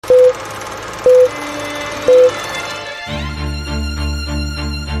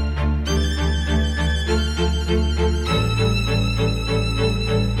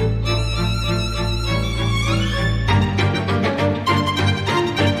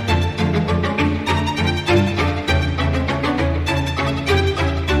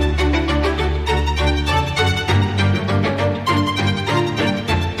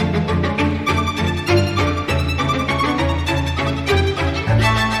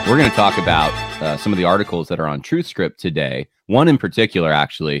We're going to talk about some of the articles that are on Truthscript today. One in particular,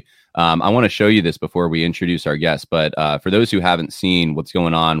 actually. I want to show you this before we introduce our guest. But for those who haven't seen what's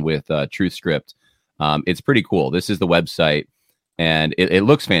going on with Truthscript, it's pretty cool. This is the website, and it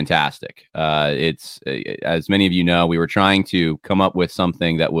looks fantastic. It's as many of you know, we were trying to come up with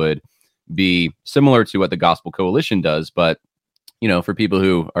something that would be similar to what the Gospel Coalition does, but for people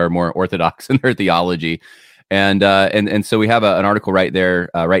who are more orthodox in their theology. And so we have an article right there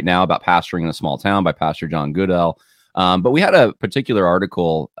right now about pastoring in a small town by Pastor John Goodell. But we had a particular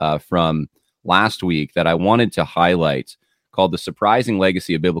article from last week that I wanted to highlight called The Surprising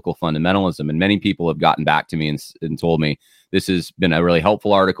Legacy of Biblical Fundamentalism. And many people have gotten back to me and told me this has been a really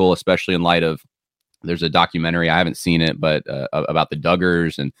helpful article, especially in light of there's a documentary, I haven't seen it, but about the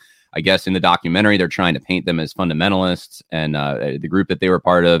Duggars. And I guess in the documentary, they're trying to paint them as fundamentalists and the group that they were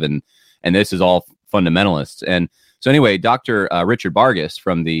part of. And this is all fundamentalists. And so anyway, Dr. Richard Bargas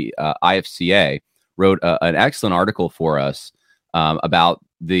from the IFCA wrote an excellent article for us about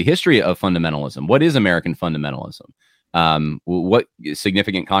the history of fundamentalism. What is American fundamentalism? What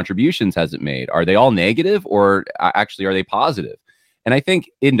significant contributions has it made? Are they all negative, or actually are they positive? And I think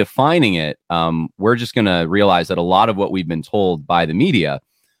in defining it, we're just going to realize that a lot of what we've been told by the media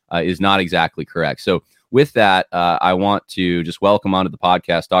is not exactly correct. So with that, I want to just welcome onto the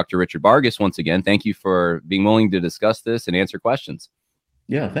podcast Dr. Richard Bargas once again. Thank you for being willing to discuss this and answer questions.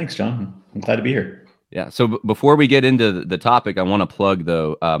 Yeah, thanks, John. I'm glad to be here. Yeah. So before we get into the topic, I want to plug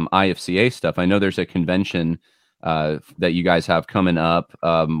the IFCA stuff. I know there's a convention that you guys have coming up.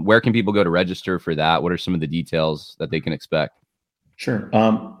 Where can people go to register for that? What are some of the details that they can expect? Sure.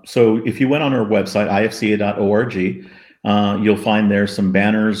 So if you went on our website, ifca.org, you'll find there's some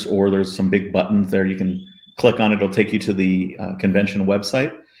banners, or there's some big buttons there. You can click on it. It'll take you to the convention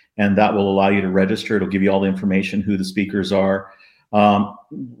website, and that will allow you to register. It'll give you all the information, who the speakers are.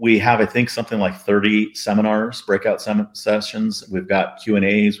 We have, I think, something like 30 seminars, breakout sessions. We've got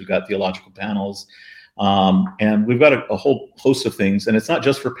Q&As, we've got theological panels, and we've got a whole host of things. And it's not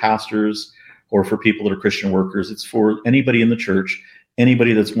just for pastors or for people that are Christian workers. It's for anybody in the church,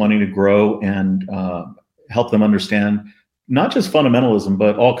 anybody that's wanting to grow and help them understand not just fundamentalism,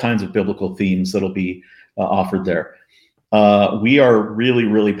 but all kinds of biblical themes that'll be offered there. We are really,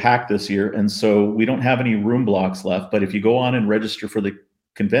 really packed this year, and so we don't have any room blocks left. But if you go on and register for the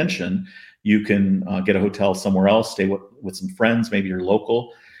convention, you can get a hotel somewhere else, stay with some friends, maybe you're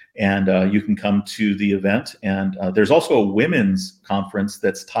local, and you can come to the event. And there's also a women's conference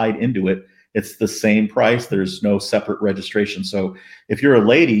that's tied into it. It's the same price. There's no separate registration. So if you're a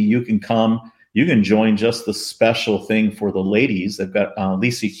lady, you can come. You can join just the special thing for the ladies. They've got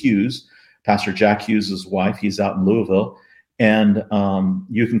Lisa Hughes, Pastor Jack Hughes' wife. He's out in Louisville. And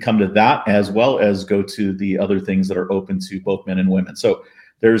you can come to that as well as go to the other things that are open to both men and women. So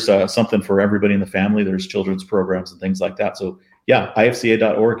there's something for everybody in the family. There's children's programs and things like that. So yeah,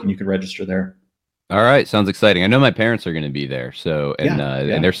 ifca.org, and you can register there. All right. Sounds exciting. I know my parents are going to be there. So, and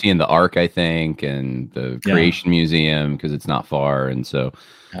they're seeing the Ark, I think, and the Creation Museum, because it's not far. And so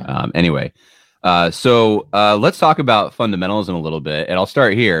anyway. So let's talk about fundamentalism a little bit, and I'll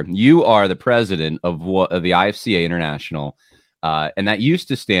start here. You are the president of the IFCA International, and that used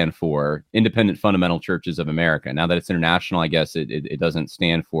to stand for Independent Fundamental Churches of America. Now that it's international, I guess it doesn't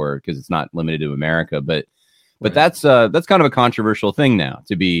stand for, because it's not limited to America. But that's kind of a controversial thing now,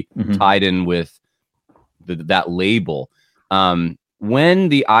 to be tied in with that label. When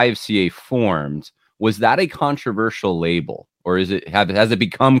the IFCA formed, was that a controversial label? Or has it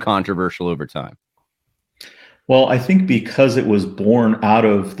become controversial over time? Well, I think because it was born out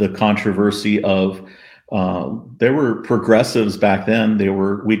of the controversy of there were progressives back then.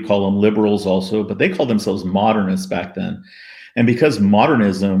 We'd call them liberals also, but they called themselves modernists back then. And because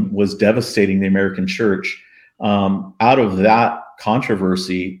modernism was devastating the American church, out of that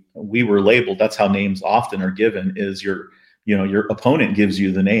controversy, we were labeled. That's how names often are given, is your opponent gives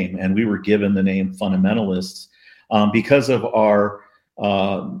you the name, and we were given the name fundamentalists. Because of our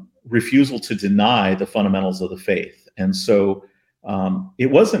refusal to deny the fundamentals of the faith. And so it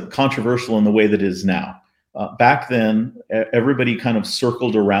wasn't controversial in the way that it is now. Back then, everybody kind of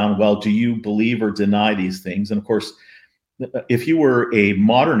circled around, well, do you believe or deny these things? And of course, if you were a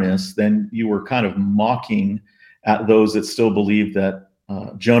modernist, then you were kind of mocking at those that still believed that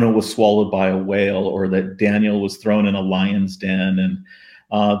Jonah was swallowed by a whale, or that Daniel was thrown in a lion's den, and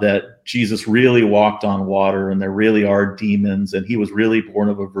that Jesus really walked on water, and there really are demons, and he was really born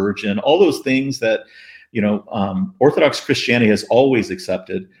of a virgin. All those things that, Orthodox Christianity has always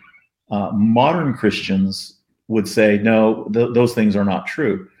accepted. Modern Christians would say, no, those things are not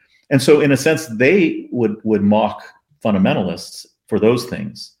true. And so in a sense, they would mock fundamentalists for those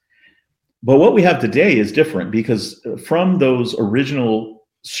things. But what we have today is different, because from those original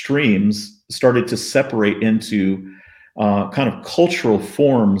streams started to separate into kind of cultural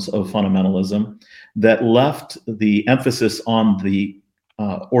forms of fundamentalism that left the emphasis on the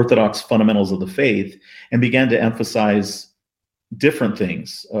orthodox fundamentals of the faith and began to emphasize different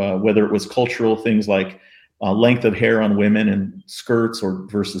things, whether it was cultural things like length of hair on women and skirts or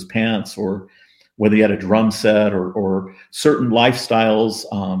versus pants, or whether you had a drum set or certain lifestyles,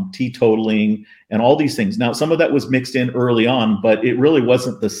 teetotaling, and all these things. Now, some of that was mixed in early on, but it really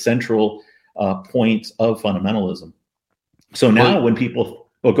wasn't the central point of fundamentalism. So now when people,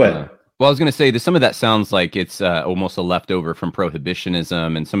 go ahead. Well, I was going to say that some of that sounds like it's almost a leftover from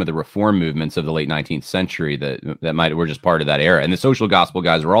prohibitionism and some of the reform movements of the late 19th century that were just part of that era. And the social gospel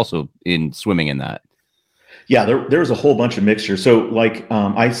guys were also swimming in that. Yeah, there's a whole bunch of mixture. So, like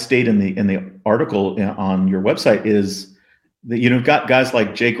I state in the article on your website, is that you've got guys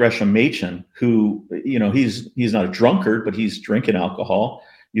like J. Gresham Machen, who he's not a drunkard, but he's drinking alcohol.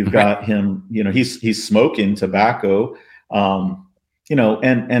 You've got him, he's smoking tobacco,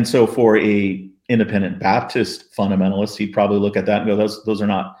 and so for a independent Baptist fundamentalist, he'd probably look at that and go, those are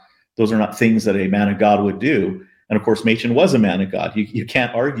not things that a man of God would do. And of course, Machen was a man of God. You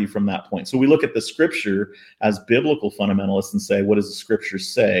can't argue from that point. So we look at the scripture as biblical fundamentalists and say, what does the scripture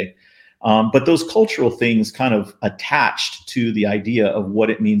say? But those cultural things kind of attached to the idea of what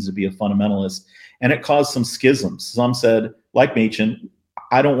it means to be a fundamentalist. And it caused some schisms. Some said, like Machen,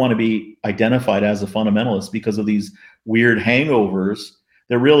 I don't want to be identified as a fundamentalist because of these weird hangovers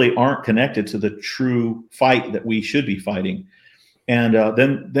that really aren't connected to the true fight that we should be fighting. And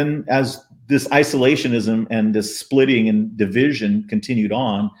then as this isolationism and this splitting and division continued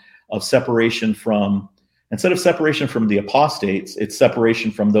on, of separation from, instead of separation from the apostates, it's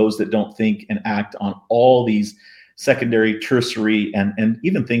separation from those that don't think and act on all these secondary, tertiary, and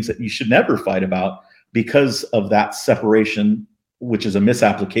even things that you should never fight about because of that separation, which is a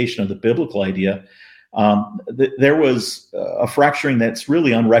misapplication of the biblical idea. There was a fracturing that's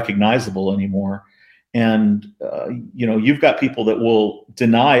really unrecognizable anymore. And, you've got people that will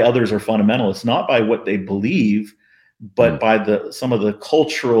deny others are fundamentalists, not by what they believe, but by some of the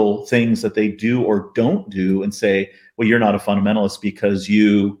cultural things that they do or don't do, and say, well, you're not a fundamentalist because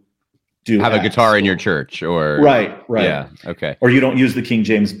you do have a guitar in your church, or right. Yeah. Okay. Or you don't use the King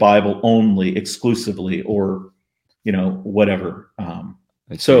James Bible only exclusively, or, whatever.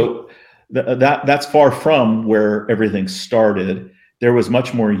 So that's far from where everything started. There was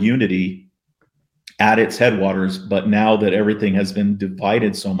much more unity at its headwaters, but now that everything has been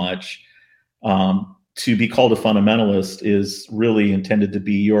divided so much, to be called a fundamentalist is really intended to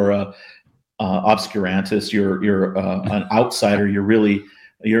be you're a obscurantist, you're an outsider,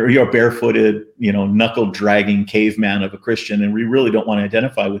 you're a barefooted, knuckle dragging caveman of a Christian, and we really don't want to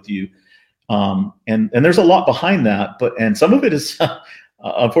identify with you. And there's a lot behind that, and some of it is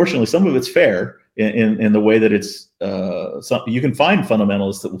unfortunately, some of it's fair in the way that it's you can find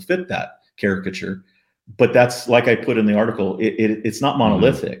fundamentalists that will fit that caricature, but that's, like I put in the article, it's not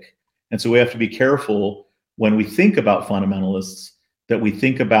monolithic. And so we have to be careful when we think about fundamentalists, that we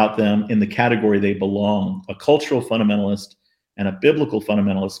think about them in the category they belong. A cultural fundamentalist and a biblical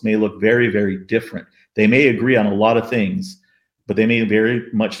fundamentalist may look very, very different. They may agree on a lot of things, but they may very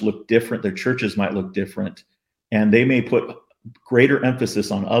much look different. Their churches might look different, and they may put greater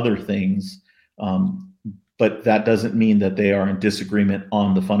emphasis on other things. But that doesn't mean that they are in disagreement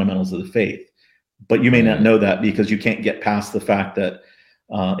on the fundamentals of the faith. But you may not know that, because you can't get past the fact that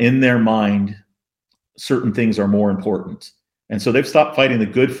in their mind, certain things are more important. And so they've stopped fighting the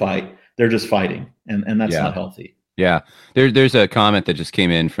good fight. They're just fighting. And that's not healthy. Yeah. There's a comment that just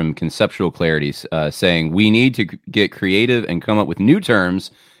came in from Conceptual Clarities saying, we need to get creative and come up with new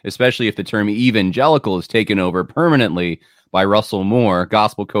terms, especially if the term evangelical is taken over permanently by Russell Moore,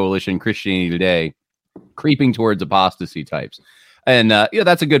 Gospel Coalition, Christianity Today, creeping towards apostasy types. And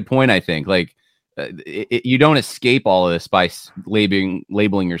that's a good point, I think. Like, you don't escape all of this by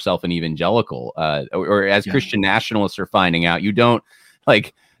labeling yourself an evangelical, or as Christian nationalists are finding out, you don't,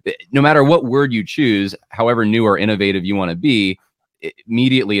 like, no matter what word you choose, however new or innovative you want to be,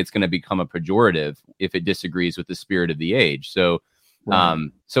 immediately it's going to become a pejorative if it disagrees with the spirit of the age. So,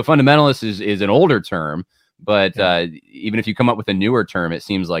 so fundamentalist is an older term, but even if you come up with a newer term, it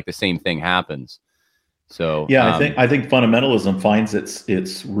seems like the same thing happens. So I think fundamentalism finds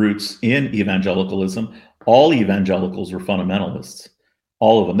its roots in evangelicalism. All evangelicals were fundamentalists,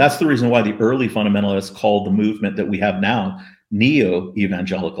 all of them. That's the reason why the early fundamentalists called the movement that we have now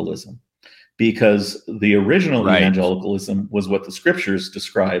neo-evangelicalism, because the original evangelicalism was what the scriptures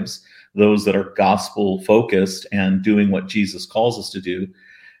describes, those that are gospel focused and doing what Jesus calls us to do.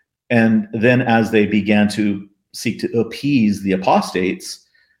 And then as they began to seek to appease the apostates,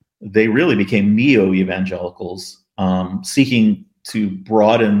 they really became neo-evangelicals, seeking to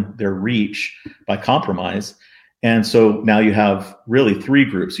broaden their reach by compromise. And so now you have really three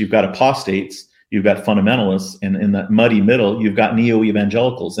groups. You've got apostates, you've got fundamentalists, and in that muddy middle, you've got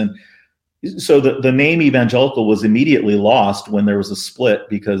neo-evangelicals. And so the name evangelical was immediately lost when there was a split,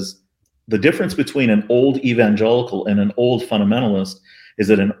 because the difference between an old evangelical and an old fundamentalist is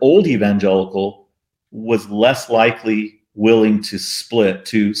that an old evangelical was less likely willing to split,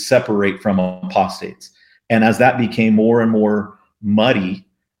 to separate from apostates. And as that became more and more muddy,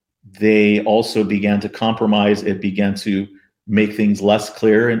 they also began to compromise. It began to make things less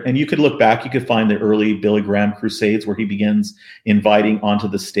clear. And you could look back, you could find the early Billy Graham crusades where he begins inviting onto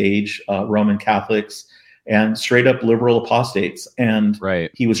the stage Roman Catholics and straight up liberal apostates. And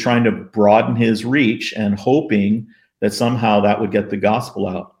he was trying to broaden his reach and hoping that somehow that would get the gospel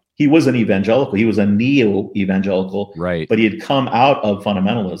out. He was an evangelical. He was a neo-evangelical, but he had come out of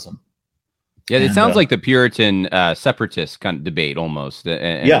fundamentalism. Yeah, it sounds like the Puritan separatist kind of debate almost. You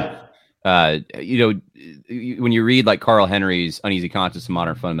know, when you read like Carl Henry's Uneasy Conscience of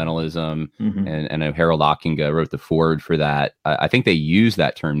Modern Fundamentalism, and Harold Ockenga wrote the foreword for that, I think they use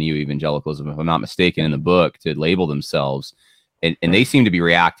that term neo-evangelicalism, if I'm not mistaken, in the book to label themselves. And they seem to be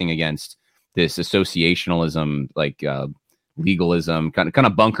reacting against this associationalism, like legalism, kind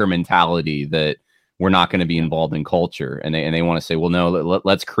of bunker mentality that we're not going to be involved in culture. And they want to say, well, no,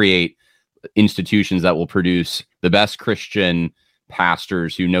 let's create institutions that will produce the best Christian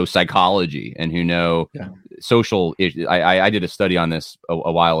pastors who know psychology and who know social issues. I did a study on this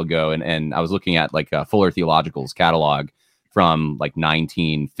a while ago, and I was looking at like Fuller Theological's catalog from like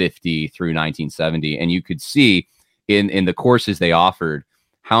 1950 through 1970, and you could see in the courses they offered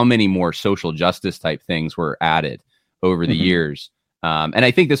how many more social justice type things were added over the years. And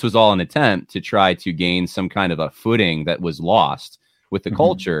I think this was all an attempt to try to gain some kind of a footing that was lost with the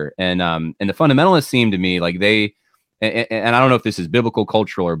culture. And the fundamentalists seem to me like and I don't know if this is biblical,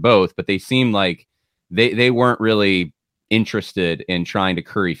 cultural, or both, but they seem like they weren't really interested in trying to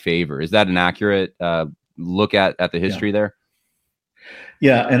curry favor. Is that an accurate look at the history there?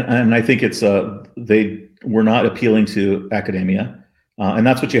 Yeah, and I think it's they were not appealing to academia, and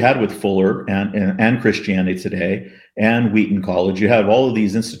that's what you had with Fuller and Christianity Today and Wheaton College. You have all of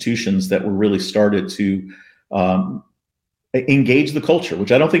these institutions that were really started to engage the culture,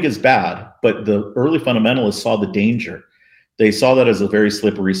 which I don't think is bad, but the early fundamentalists saw the danger. They saw that as a very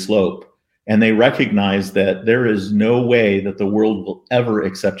slippery slope, and they recognized that there is no way that the world will ever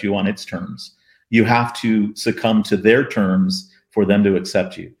accept you on its terms. You have to succumb to their terms for them to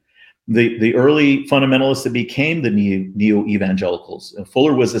accept you. The early fundamentalists that became the neo-evangelicals,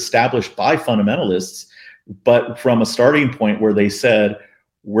 Fuller was established by fundamentalists, but from a starting point where they said,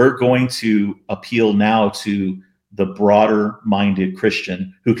 we're going to appeal now to the broader minded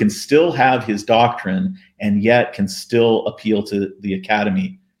Christian who can still have his doctrine and yet can still appeal to the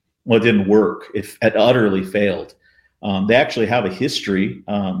academy. Well, it didn't work. It utterly failed. They actually have a history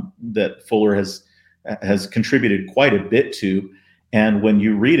that Fuller has contributed quite a bit to. And when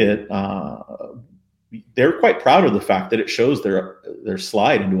you read it, they're quite proud of the fact that it shows their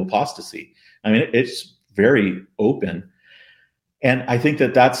slide into apostasy. I mean, it's very open. And I think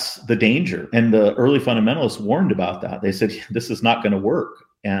that that's the danger. And the early fundamentalists warned about that. They said, this is not going to work.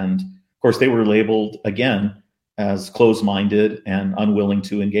 And of course, they were labeled again as closed-minded and unwilling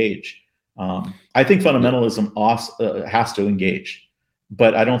to engage. I think fundamentalism has to engage,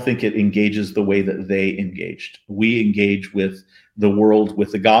 but I don't think it engages the way that they engaged. We engage with the world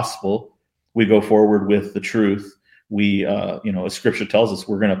with the gospel. We go forward with the truth. We, as Scripture tells us,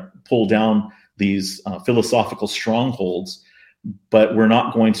 we're going to pull down these philosophical strongholds, but we're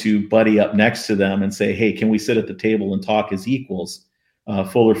not going to buddy up next to them and say, hey, can we sit at the table and talk as equals?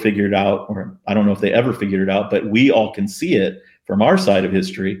 Fuller figured out, or I don't know if they ever figured it out, but we all can see it from our side of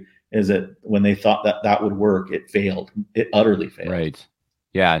history, is that when they thought that would work, it failed. It utterly failed. Right.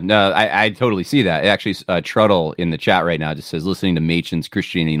 Yeah, no, I totally see that. Actually, Truddle in the chat right now just says, listening to Machen's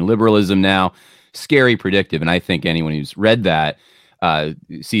Christianity and Liberalism now, scary predictive. And I think anyone who's read that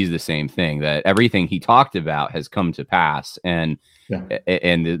sees the same thing, that everything he talked about has come to pass, and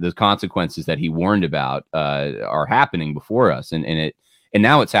the consequences that he warned about are happening before us, and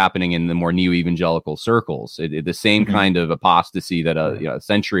now it's happening in the more neo-evangelical circles. The same kind of apostasy that a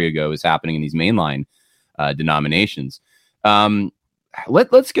century ago is happening in these mainline denominations.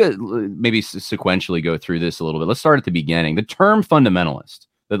 Let's maybe sequentially go through this a little bit. Let's start at the beginning. The term fundamentalist,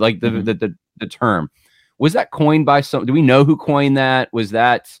 the term. Was that coined by some? Do we know who coined that? Was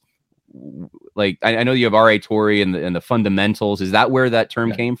that like I know you have R.A. Torrey and the fundamentals. Is that where that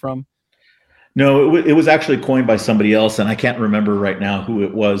term came from? No, it was actually coined by somebody else, and I can't remember right now who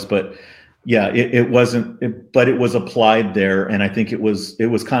it was, but yeah, it wasn't, but it was applied there. And I think it was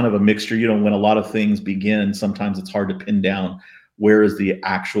kind of a mixture. When a lot of things begin, sometimes it's hard to pin down where is the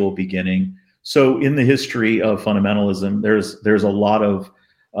actual beginning. So in the history of fundamentalism, there's a lot of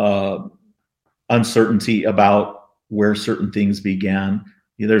uncertainty about where certain things began.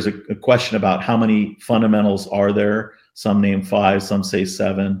 There's a question about how many fundamentals are there. Some name 5, some say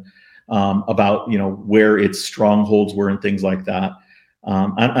 7. About where its strongholds were and things like that.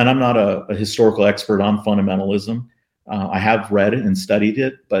 And I'm not a historical expert on fundamentalism. I have read it and studied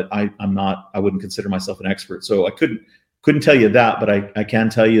it, but I wouldn't consider myself an expert. So I couldn't tell you that, but I can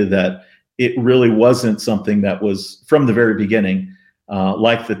tell you that it really wasn't something that was from the very beginning,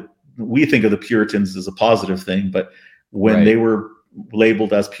 we think of the Puritans as a positive thing, but when they were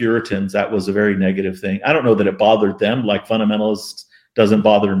labeled as Puritans, that was a very negative thing. I don't know that it bothered them like fundamentalists doesn't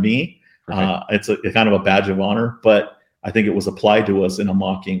bother me. It's a kind of a badge of honor, but I think it was applied to us in a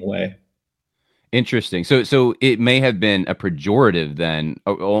mocking way. Interesting. So it may have been a pejorative then,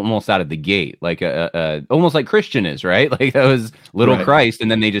 almost out of the gate, like almost like Christian is, right? Like that was little Christ,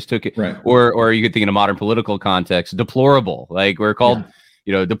 and then they just took it. Right. Or you could think in a modern political context, deplorable. Like we're called,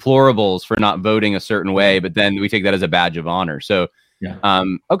 deplorables for not voting a certain way, but then we take that as a badge of honor. So. Yeah.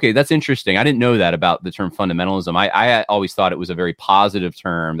 Okay, that's interesting. I didn't know that about the term fundamentalism. I always thought it was a very positive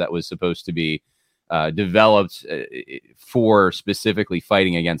term that was supposed to be developed for specifically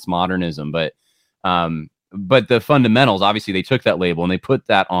fighting against modernism. But the fundamentals, obviously, they took that label and they put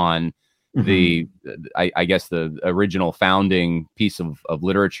that on I guess the original founding piece of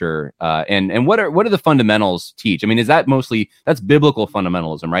literature. And what are the fundamentals teach? I mean, is that that's biblical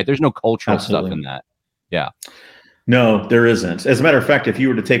fundamentalism, right? There's no cultural stuff in that. Yeah. No, there isn't. As a matter of fact, if you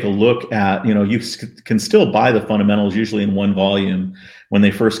were to take a look at, you can still buy the fundamentals usually in one volume. When they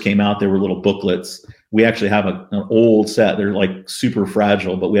first came out, they were little booklets. We actually have an old set. They're like super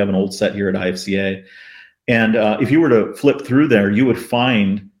fragile, but we have an old set here at IFCA. And if you were to flip through there, you would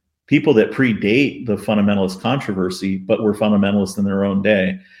find people that predate the fundamentalist controversy, but were fundamentalists in their own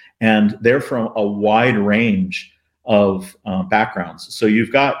day. And they're from a wide range of backgrounds. So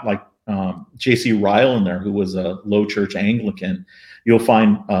you've got like J.C. Ryle in there, who was a low church Anglican. You'll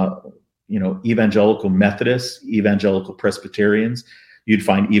find, evangelical Methodists, evangelical Presbyterians. You'd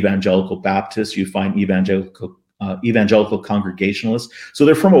find evangelical Baptists. You'd find evangelical Congregationalists. So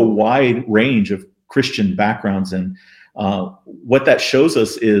they're from a wide range of Christian backgrounds. And what that shows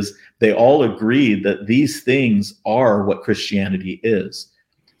us is they all agreed that these things are what Christianity is.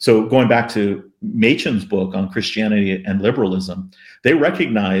 So going back to Machen's book on Christianity and liberalism, they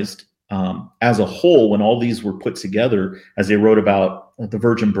recognized as a whole, when all these were put together, as they wrote about the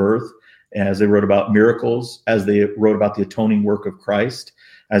virgin birth, as they wrote about miracles, as they wrote about the atoning work of Christ,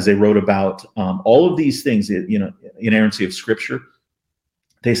 as they wrote about all of these things, inerrancy of Scripture,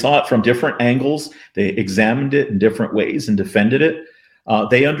 they saw it from different angles. They examined it in different ways and defended it.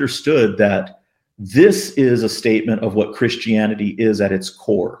 They understood that this is a statement of what Christianity is at its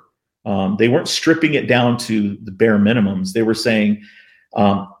core. They weren't stripping it down to the bare minimums. They were saying,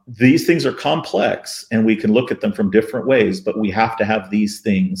 these things are complex and we can look at them from different ways, but we have to have these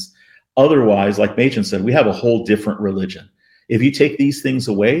things. Otherwise, like Machen said, we have a whole different religion. If you take these things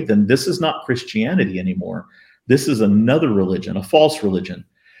away, then this is not Christianity anymore. This is another religion, a false religion.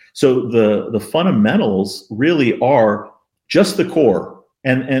 So the fundamentals really are just the core.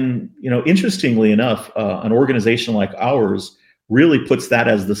 And interestingly enough, an organization like ours really puts that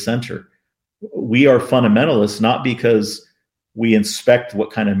as the center. We are fundamentalists, not because we inspect what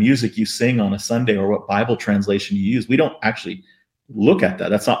kind of music you sing on a Sunday or what Bible translation you use. We don't actually look at that.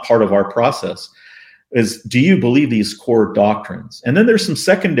 That's not part of our process. Do you believe these core doctrines? And then there's some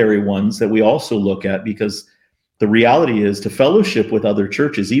secondary ones that we also look at, because the reality is, to fellowship with other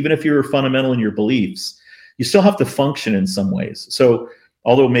churches, even if you're fundamental in your beliefs, you still have to function in some ways. So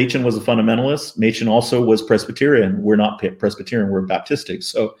although Machen was a fundamentalist, Machen also was Presbyterian. We're not Presbyterian, we're Baptistic.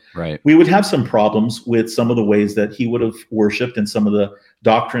 So we would have some problems with some of the ways that he would have worshiped and some of the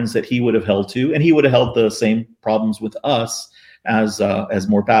doctrines that he would have held to, and he would have held the same problems with us as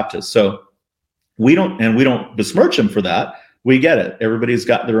more Baptists. So we don't besmirch him for that. We get it. Everybody's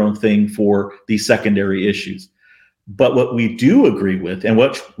got their own thing for these secondary issues. But what we do agree with, and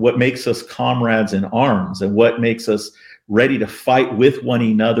what makes us comrades in arms, and what makes us ready to fight with one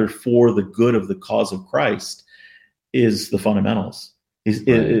another for the good of the cause of Christ, is the fundamentals.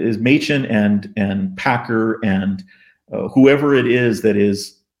 Is Machen and Packer and whoever it is that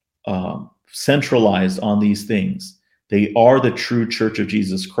is centralized on these things. They are the true church of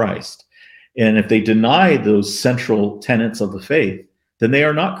Jesus Christ. And if they deny those central tenets of the faith, then they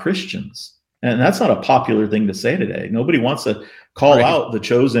are not Christians. And that's not a popular thing to say today. Nobody wants to call out the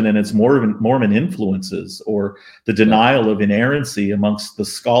chosen and its Mormon influences, or the denial of inerrancy amongst the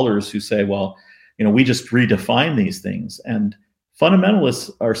scholars who say, well, we just redefine these things. And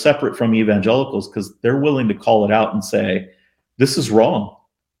fundamentalists are separate from evangelicals because they're willing to call it out and say, this is wrong.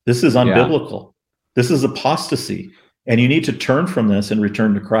 This is unbiblical. This is apostasy. And you need to turn from this and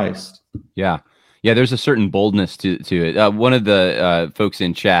return to Christ. Yeah. There's a certain boldness to it. One of the folks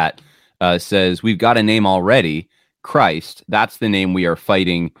in chat says, we've got a name already, Christ. That's the name we are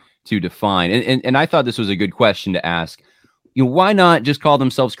fighting to define. And I thought this was a good question to ask. Why not just call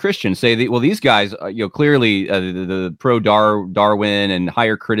themselves Christians? Say, these guys, clearly the pro-Darwin and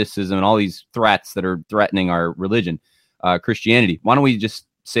higher criticism and all these threats that are threatening our religion, Christianity. Why don't we just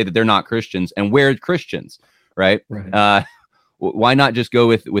say that they're not Christians and we're Christians, right? Why not just go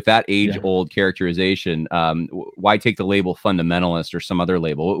with that age-old characterization? Why take the label fundamentalist or some other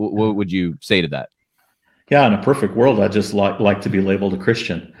label? What would you say to that? Yeah, in a perfect world, I just like to be labeled a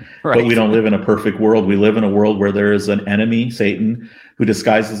Christian. Right. But we don't live in a perfect world. We live in a world where there is an enemy, Satan, who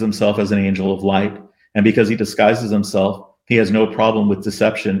disguises himself as an angel of light. And because he disguises himself, he has no problem with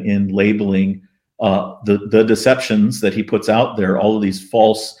deception in labeling the deceptions that he puts out there, all of these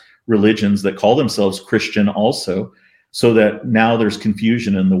false religions that call themselves Christian also, so that now there's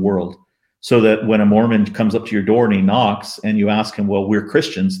confusion in the world. So that when a Mormon comes up to your door and he knocks and you ask him, well, we're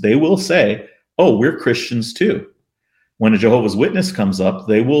Christians, they will say, oh, we're Christians too. When a Jehovah's Witness comes up,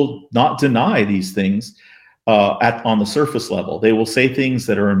 they will not deny these things on the surface level. They will say things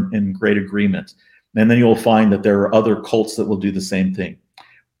that are in great agreement. And then you'll find that there are other cults that will do the same thing.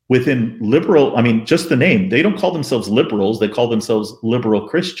 Within liberal, just the name, they don't call themselves liberals, they call themselves liberal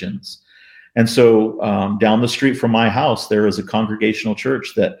Christians. And so down the street from my house, there is a congregational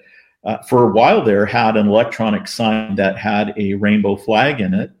church that for a while there had an electronic sign that had a rainbow flag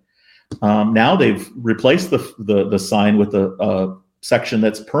in it. Now they've replaced the sign with a section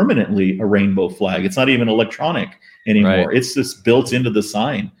that's permanently a rainbow flag. It's not even electronic anymore. Right. It's just built into the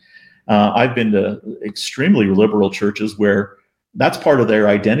sign. I've been to extremely liberal churches where that's part of their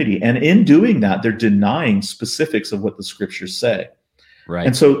identity. And in doing that, they're denying specifics of what the scriptures say.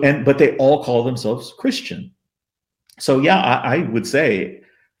 Right. But they all call themselves Christian. So I would say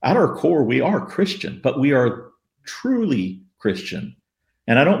at our core, we are Christian, but we are truly Christian.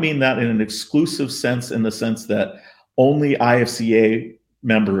 And I don't mean that in an exclusive sense, in the sense that only IFCA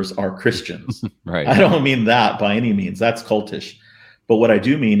members are Christians. Right. I don't mean that by any means. That's cultish. But what I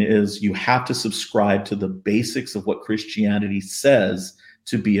do mean is you have to subscribe to the basics of what Christianity says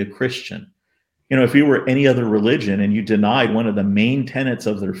to be a Christian. If you were any other religion and you denied one of the main tenets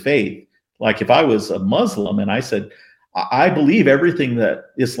of their faith, like if I was a Muslim and I said, I believe everything that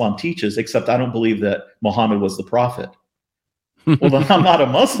Islam teaches, except I don't believe that Muhammad was the prophet. Well, then I'm not a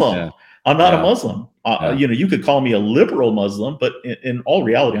Muslim. Yeah. I'm not a Muslim. You could call me a liberal Muslim, but in all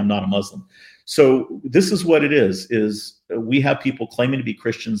reality, I'm not a Muslim. So this is what it is we have people claiming to be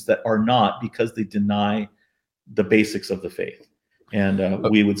Christians that are not, because they deny the basics of the faith. And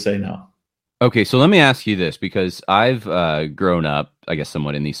we would say no. Okay, so let me ask you this, because I've grown up, I guess,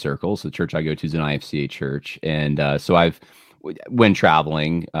 somewhat in these circles. The church I go to is an IFCA church. And so when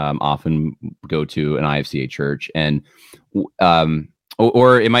traveling, often go to an IFCA church, and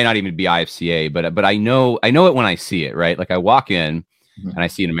or it might not even be IFCA, but I know it when I see it, right? Like I walk in and I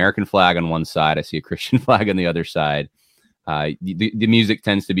see an American flag on one side, I see a Christian flag on the other side. The music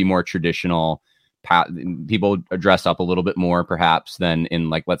tends to be more traditional. People dress up a little bit more, perhaps, than in,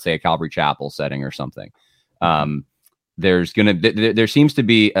 like, let's say, a Calvary Chapel setting or something. There seems to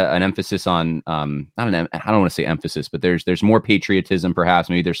be an emphasis on I don't want to say emphasis, but there's more patriotism, perhaps.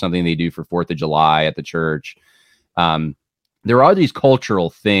 Maybe there's something they do for 4th of July at the church. There are these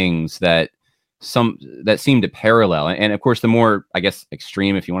cultural things that seem to parallel, and of course, the more, I guess,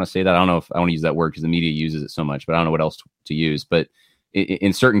 extreme, if you want to say that. I don't know if I want to use that word because the media uses it so much, but I don't know what else to use. But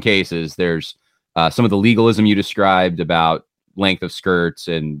in certain cases, there's some of the legalism you described about length of skirts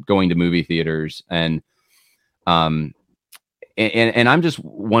and going to movie theaters, and I'm just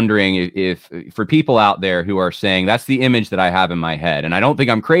wondering if for people out there who are saying that's the image that I have in my head, and I don't think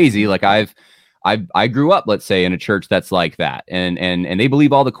I'm crazy. Like I grew up, let's say, in a church that's like that, and they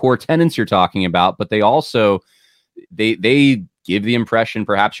believe all the core tenets you're talking about, but they also they give the impression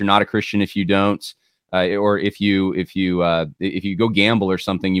perhaps you're not a Christian if you don't. Or if you go gamble or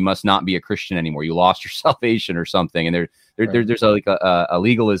something, you must not be a Christian anymore. You lost your salvation or something. And there's a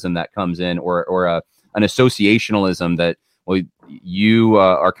legalism that comes in, or an associationalism that well, you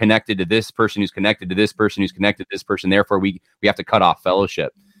are connected to this person who's connected to this person who's connected to this person. Therefore, we have to cut off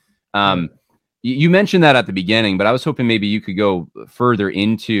fellowship. You mentioned that at the beginning, but I was hoping maybe you could go further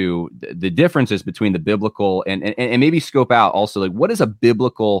into the differences between the biblical and maybe scope out also, like, what does a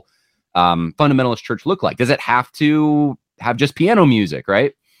biblical fundamentalist church look like? Does it have to have just piano music,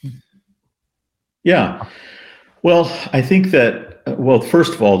 right? Yeah. Well, I think that,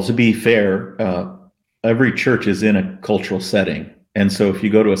 first of all, to be fair, every church is in a cultural setting. And so if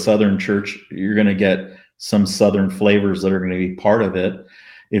you go to a Southern church, you're going to get some Southern flavors that are going to be part of it.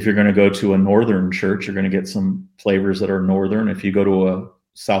 If you're going to go to a Northern church, you're going to get some flavors that are Northern. If you go to a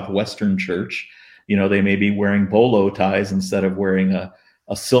Southwestern church, they may be wearing bolo ties instead of wearing a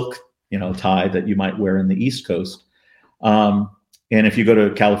silk, tie that you might wear in the East Coast. And if you go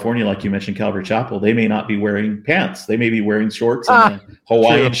to California, like you mentioned, Calvary Chapel, they may not be wearing pants. They may be wearing shorts and a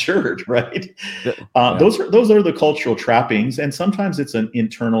Hawaiian shirt, right? Those are the cultural trappings. And sometimes it's an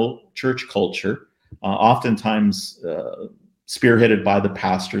internal church culture, oftentimes spearheaded by the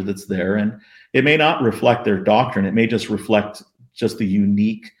pastor that's there. And it may not reflect their doctrine. It may just reflect just the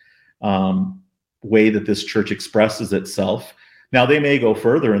unique way that this church expresses itself. Now, they may go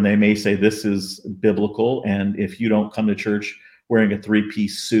further and they may say this is biblical. And if you don't come to church wearing a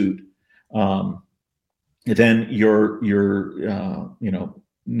 3-piece suit, then you're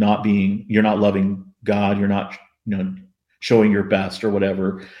not loving God. You're not, showing your best or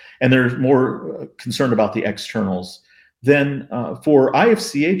whatever. And they're more concerned about the externals. Then for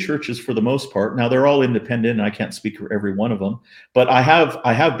IFCA churches, for the most part, now they're all independent, and I can't speak for every one of them, but I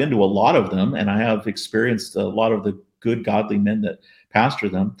have been to a lot of them, and I have experienced a lot of the good, godly men that pastor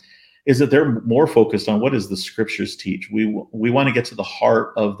them, is that they're more focused on what does the scriptures teach. We want to get to the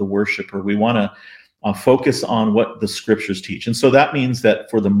heart of the worshiper. We want to focus on what the scriptures teach. And so that means that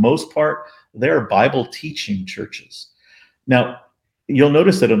for the most part, they're Bible teaching churches. Now, you'll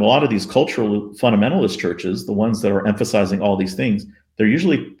notice that in a lot of these cultural fundamentalist churches, the ones that are emphasizing all these things, they're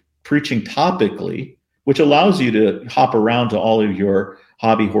usually preaching topically, which allows you to hop around to all of your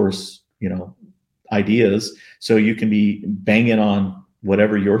hobby horse, ideas. So you can be banging on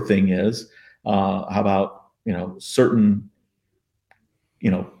whatever your thing is. How about, certain,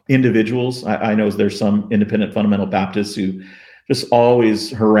 individuals. I know there's some independent fundamental Baptists who just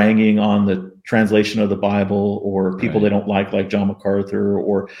always haranguing on the translation of the Bible, or people they don't like John MacArthur,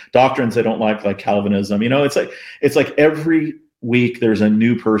 or doctrines they don't like Calvinism. It's like every week there's a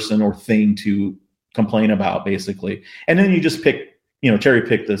new person or thing to complain about, basically. And then you just cherry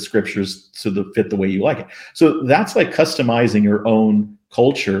pick the scriptures to fit the way you like it. So that's like customizing your own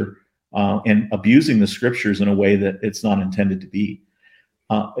culture and abusing the scriptures in a way that it's not intended to be.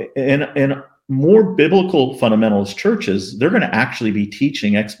 And more biblical fundamentalist churches, they're going to actually be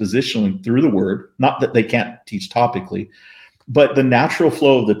teaching expositionally through the word, not that they can't teach topically, but the natural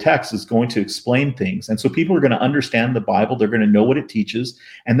flow of the text is going to explain things. And so people are going to understand the Bible. They're going to know what it teaches.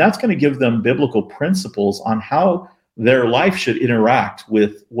 And that's going to give them biblical principles on how their life should interact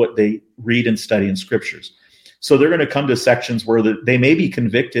with what they read and study in scriptures. So they're going to come to sections where they may be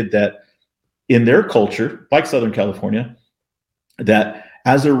convicted that in their culture, like Southern California, that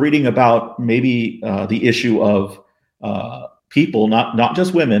as they're reading about maybe the issue of people, not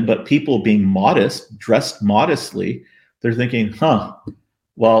just women, but people being modest, dressed modestly, they're thinking,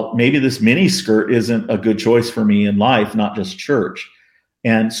 well, maybe this mini skirt isn't a good choice for me in life, not just church.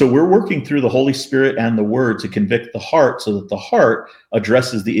 And so we're working through the Holy Spirit and the Word to convict the heart so that the heart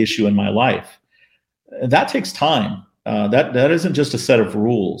addresses the issue in my life. That takes time. That isn't just a set of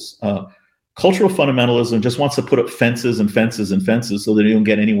rules. Cultural fundamentalism just wants to put up fences and fences and fences so that they don't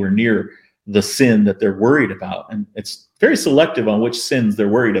get anywhere near the sin that they're worried about. And it's very selective on which sins they're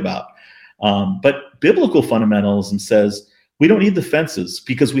worried about. But biblical fundamentalism says we don't need the fences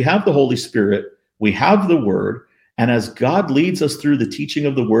because we have the Holy Spirit, we have the Word, and as God leads us through the teaching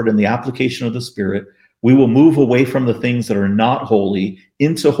of the Word and the application of the Spirit, we will move away from the things that are not holy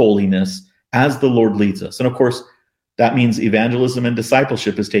into holiness as the Lord leads us. And of course, that means evangelism and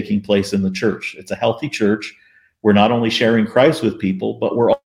discipleship is taking place in the church. It's a healthy church. We're not only sharing Christ with people, but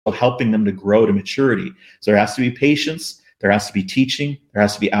we're also helping them to grow to maturity. So there has to be patience. There has to be teaching. There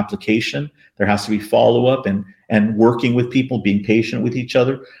has to be application. There has to be follow-up and working with people, being patient with each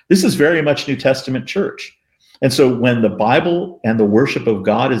other. This is very much New Testament church. And so when the Bible and the worship of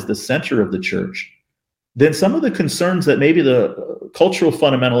God is the center of the church, then some of the concerns that maybe the cultural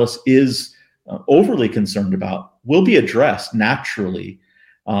fundamentalist is overly concerned about will be addressed naturally.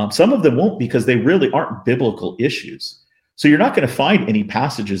 Some of them won't because they really aren't biblical issues. So you're not going to find any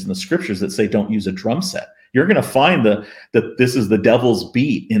passages in the scriptures that say don't use a drum set. you're going to find that this is the devil's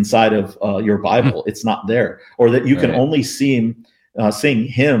beat inside of your Bible. It's not there. Or that you can only sing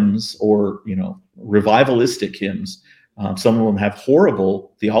hymns or, revivalistic hymns. Some of them have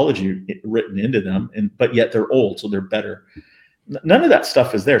horrible theology written into them, but yet they're old, so they're better. None of that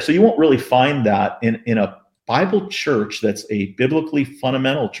stuff is there. So you won't really find that in a Bible church that's a biblically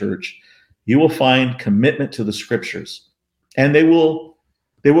fundamental church. You will find commitment to the scriptures, and they will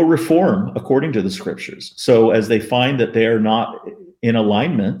reform according to the scriptures. So as they find that they are not in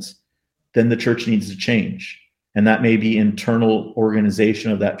alignment, then the church needs to change. And that may be internal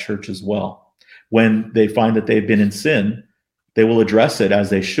organization of that church as well. When they find that they've been in sin, they will address it as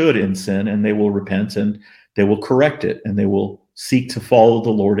they should in sin, and they will repent, and they will correct it, and they will seek to follow the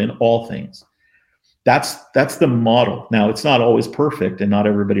Lord in all things. That's the model. Now, it's not always perfect, and not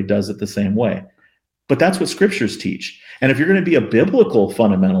everybody does it the same way. But that's what scriptures teach. And if you're going to be a biblical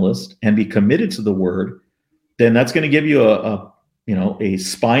fundamentalist and be committed to the word, then that's going to give you a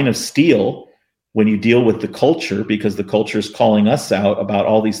spine of steel when you deal with the culture, because the culture is calling us out about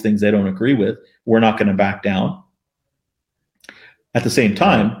all these things they don't agree with. We're not going to back down. At the same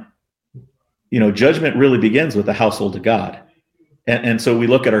time, judgment really begins with the household of God. And so we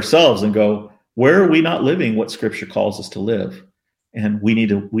look at ourselves and go, where are we not living what scripture calls us to live? And we need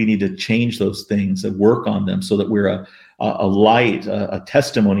to change those things and work on them so that we're a light, a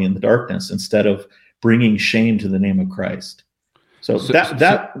testimony in the darkness, instead of bringing shame to the name of Christ. So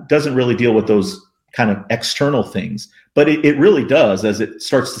that doesn't really deal with those kind of external things, but it really does as it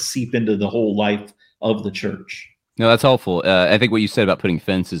starts to seep into the whole life of the church. No, that's helpful. I think what you said about putting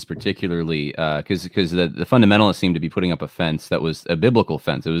fences, particularly because the fundamentalists seem to be putting up a fence that was a biblical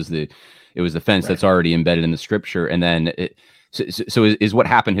fence. It was the fence that's already embedded in the scripture, and then so is what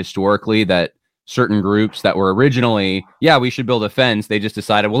happened historically that certain groups that were originally, we should build a fence, they just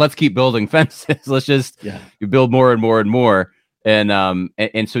decided, well, let's keep building fences. Let's just build more and more and more.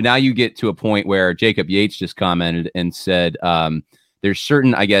 And so now you get to a point where Jacob Yates just commented and said there's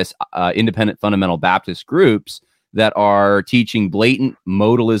certain, I guess, independent fundamental Baptist groups that are teaching blatant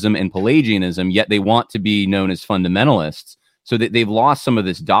modalism and Pelagianism, yet they want to be known as fundamentalists. So that they've lost some of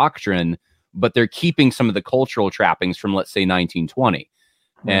this doctrine, but they're keeping some of the cultural trappings from, let's say, 1920.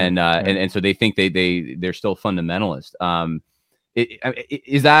 And so they think they're still fundamentalist.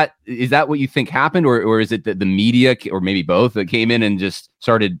 Is that what you think happened, or is it that the media, or maybe both, that came in and just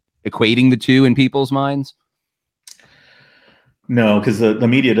started equating the two in people's minds? No, because the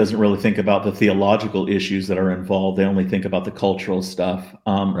media doesn't really think about the theological issues that are involved. They only think about the cultural stuff.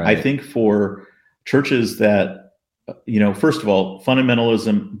 I think for churches that, first of all,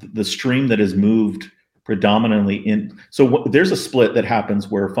 fundamentalism, the stream that is moved predominantly in. So there's a split that happens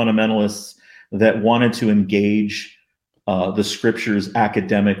where fundamentalists that wanted to engage the scriptures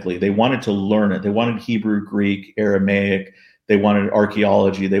academically, they wanted to learn it. They wanted Hebrew, Greek, Aramaic. They wanted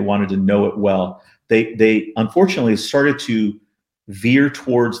archaeology. They wanted to know it well. They unfortunately started to veer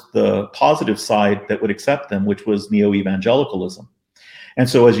towards the positive side that would accept them, which was neo-evangelicalism. And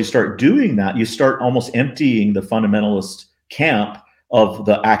so as you start doing that, you start almost emptying the fundamentalist camp of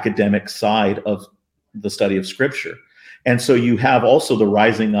the academic side of the study of scripture. And so you have also the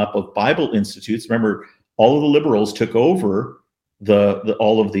rising up of Bible institutes. Remember, all of the liberals took over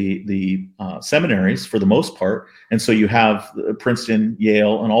all of the seminaries for the most part. And so you have Princeton,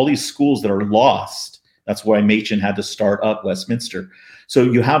 Yale, and all these schools that are lost. That's why Machen had to start up Westminster. So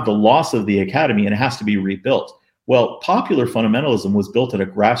you have the loss of the academy, and it has to be rebuilt. Well, popular fundamentalism was built at a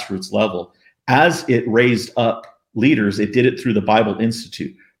grassroots level. As it raised up leaders, it did it through the Bible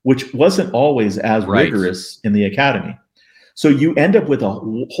Institute, which wasn't always as rigorous in the academy. So you end up with a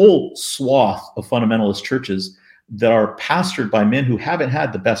whole swath of fundamentalist churches that are pastored by men who haven't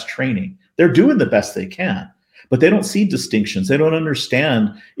had the best training. They're doing the best they can, but they don't see distinctions. They don't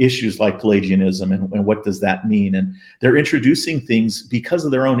understand issues like Pelagianism and what does that mean. And they're introducing things because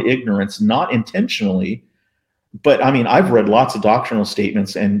of their own ignorance, not intentionally. But I mean, I've read lots of doctrinal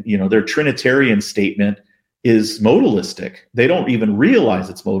statements, and their Trinitarian statement is modalistic. They don't even realize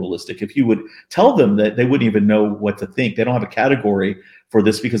it's modalistic. If you would tell them that, they wouldn't even know what to think. They don't have a category for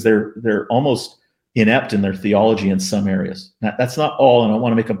this because they're almost inept in their theology in some areas. Now, that's not all, and I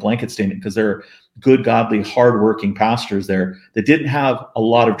want to make a blanket statement because there are good, godly, hardworking pastors there that didn't have a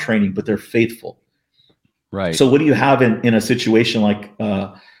lot of training, but they're faithful. Right. So what do you have in a situation like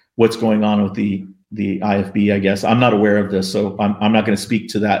what's going on with the IFB, I guess? I'm not aware of this, so I'm not going to speak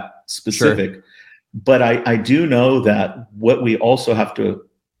to that specific. Sure. But I do know that what we also have to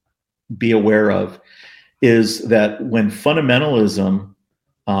be aware of is that when fundamentalism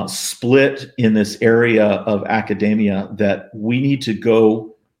split in this area of academia, that we need to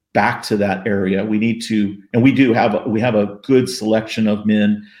go back to that area. We need to, and we have a good selection of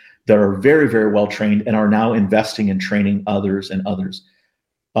men that are very, very well trained and are now investing in training others and others.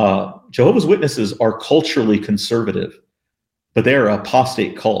 Jehovah's Witnesses are culturally conservative, but they are an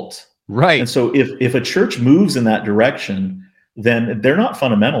apostate cult. Right. And so if a church moves in that direction, then they're not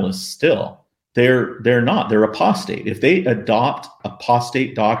fundamentalists still. They're not. They're apostate. If they adopt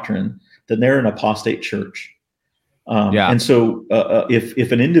apostate doctrine, then they're an apostate church. And so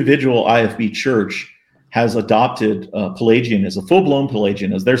if an individual IFB church has adopted Pelagianism, full-blown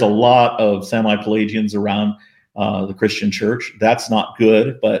Pelagianism, there's a lot of semi-Pelagians around the Christian church. That's not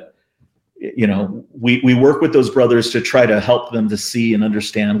good, but we work with those brothers to try to help them to see and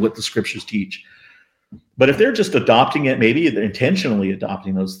understand what the scriptures teach. But if they're just adopting it, maybe they're intentionally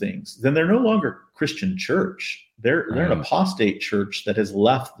adopting those things, then they're no longer Christian church. They're an apostate church that has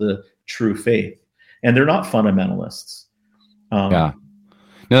left the true faith, and they're not fundamentalists. No,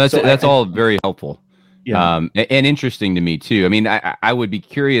 that's all very helpful. Yeah. And interesting to me too. I mean, I would be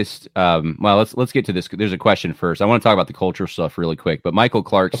curious. Well, let's get to this. There's a question first. I want to talk about the cultural stuff really quick. But Michael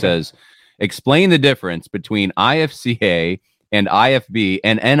Clark says, explain the difference between IFCA and IFB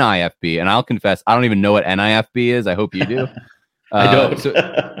and NIFB. And I'll confess, I don't even know what NIFB is. I hope you do. I don't.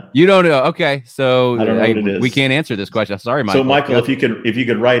 You don't know? Okay, so I don't know what it is. We can't answer this question. Sorry, Michael. So, Michael, if you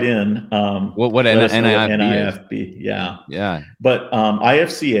could write in what NIFB is. Yeah. But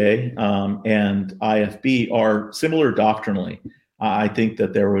IFCA and IFB are similar doctrinally. I think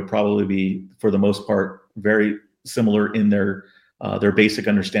that there would probably be, for the most part, very similar in their basic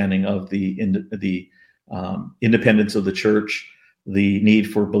understanding of the independence of the church, the need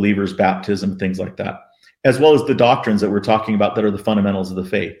for believers' baptism, things like that, as well as the doctrines that we're talking about that are the fundamentals of the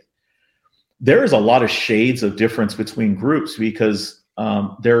faith. There is a lot of shades of difference between groups because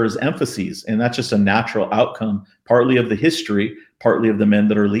there is emphases, and that's just a natural outcome, partly of the history, partly of the men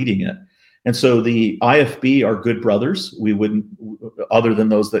that are leading it. And so the IFB are good brothers. We wouldn't, other than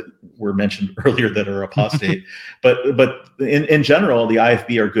those that were mentioned earlier that are apostate, but in general, the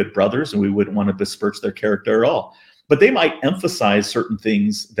IFB are good brothers, and we wouldn't want to besmirch their character at all. But they might emphasize certain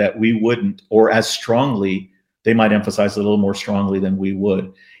things that we wouldn't, or as strongly, they might emphasize a little more strongly than we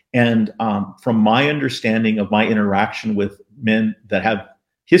would. And from my understanding of my interaction with men that have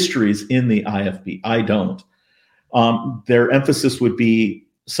histories in the IFB, I don't. Their emphasis would be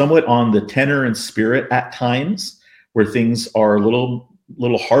somewhat on the tenor and spirit at times, where things are a little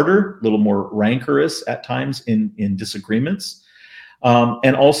harder, a little more rancorous at times in disagreements.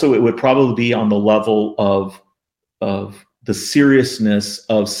 And also it would probably be on the level of the seriousness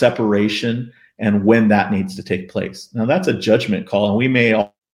of separation and when that needs to take place. Now that's a judgment call, and we may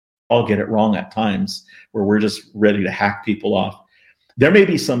all get it wrong at times where we're just ready to hack people off. There may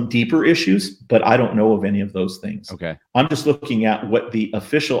be some deeper issues, but I don't know of any of those things. Okay. I'm just looking at what the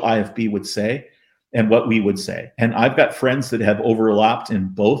official IFB would say and what we would say. And I've got friends that have overlapped in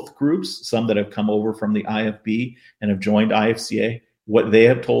both groups, some that have come over from the IFB and have joined IFCA. What they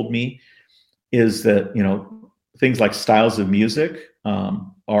have told me is that, things like styles of music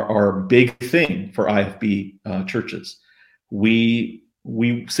are a big thing for IFB churches. We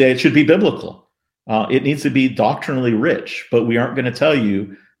say it should be biblical. It needs to be doctrinally rich, but we aren't going to tell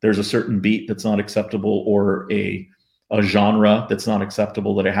you there's a certain beat that's not acceptable or a genre that's not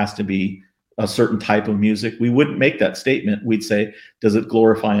acceptable, that it has to be a certain type of music. We wouldn't make that statement. We'd say, does it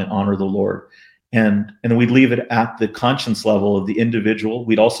glorify and honor the Lord? And we'd leave it at the conscience level of the individual.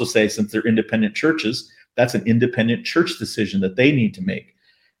 We'd also say, since they're independent churches, that's an independent church decision that they need to make.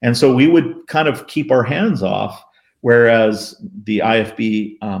 And so we would kind of keep our hands off. Whereas the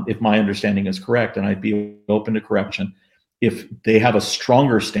IFB, if my understanding is correct, and I'd be open to correction, if they have a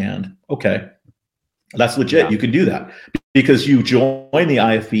stronger stand, okay, that's legit. Yeah. You can do that because you join the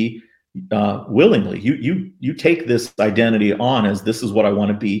IFB willingly. You take this identity on as this is what I want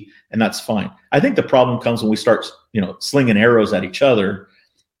to be, and that's fine. I think the problem comes when we start, slinging arrows at each other.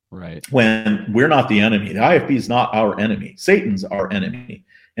 Right. When we're not the enemy. The IFB is not our enemy. Satan's our enemy.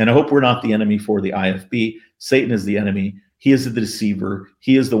 And I hope we're not the enemy for the IFB. Satan is the enemy. He is the deceiver.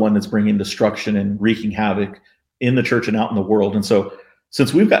 He is the one that's bringing destruction and wreaking havoc in the church and out in the world. And so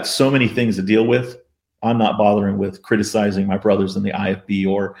since we've got so many things to deal with, I'm not bothering with criticizing my brothers in the IFB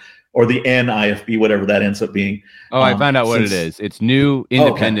or the NIFB, whatever that ends up being. Oh, I found out what it is. It's New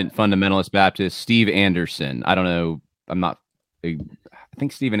Independent Fundamentalist Baptist, Steve Anderson. I don't know. I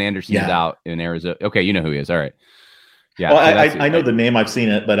think Steven Anderson is out in Arizona. Okay, you know who he is. All right. Yeah, well, so I know the name. I've seen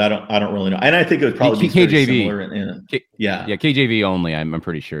it, but I don't really know. And I think it would probably be KJV. Similar in yeah, KJV only. I'm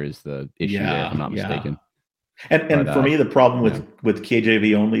pretty sure is the issue there, if I'm not mistaken. And for me, the problem with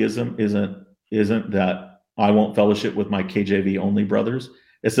KJV onlyism isn't that I won't fellowship with my KJV only brothers.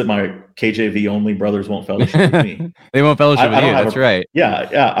 It's that my KJV only brothers won't fellowship with me. They won't fellowship with you. That's right.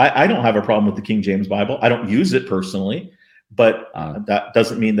 Yeah. I don't have a problem with the King James Bible. I don't use it personally, but that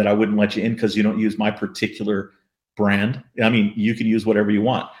doesn't mean that I wouldn't let you in because you don't use my particular brand. I mean, you can use whatever you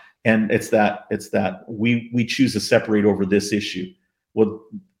want. And it's that we choose to separate over this issue. Well,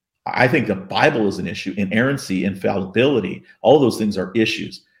 I think the Bible is an issue. Inerrancy, infallibility, all those things are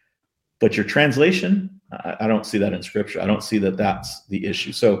issues. But your translation, I don't see that in Scripture. I don't see that that's the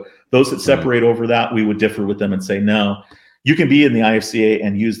issue. So those that separate over that, we would differ with them and say, no, you can be in the IFCA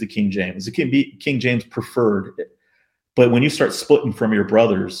and use the King James. It can be King James preferred. But when you start splitting from your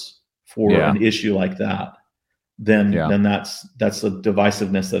brothers for an issue like that, then that's a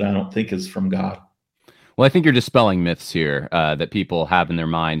divisiveness that I don't think is from God. Well, I think you're dispelling myths here that people have in their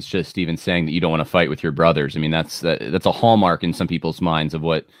minds. Just even saying that you don't want to fight with your brothers. I mean, that's a hallmark in some people's minds of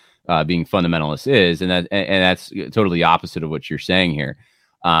what being fundamentalist is, and that's totally the opposite of what you're saying here.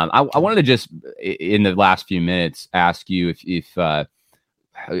 I wanted to just, in the last few minutes, ask you if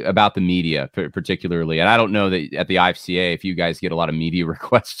about the media particularly, and I don't know that at the IFCA if you guys get a lot of media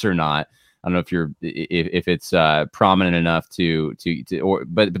requests or not. I don't know if it's prominent enough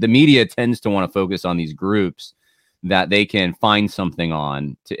but the media tends to want to focus on these groups that they can find something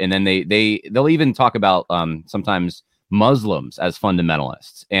on, and then they'll even talk about sometimes Muslims as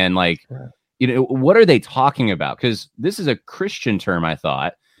fundamentalists, and what are they talking about? Because this is a Christian term, I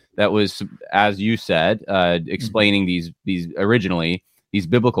thought, that was, as you said, explaining these originally these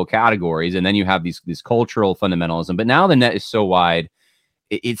biblical categories, and then you have these cultural fundamentalism. But now the net is so wide.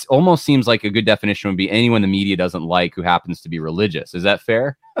 It almost seems like a good definition would be anyone the media doesn't like who happens to be religious. Is that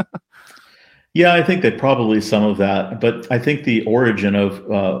fair? Yeah, I think that probably some of that. But I think the origin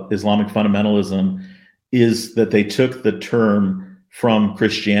of Islamic fundamentalism is that they took the term from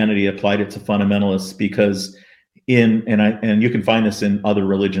Christianity, applied it to fundamentalists, because and you can find this in other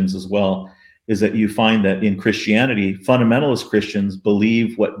religions as well, is that you find that in Christianity, fundamentalist Christians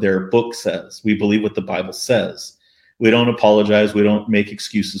believe what their book says. We believe what the Bible says. We don't apologize. We don't make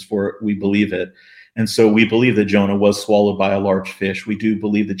excuses for it. We believe it. And so we believe that Jonah was swallowed by a large fish. We do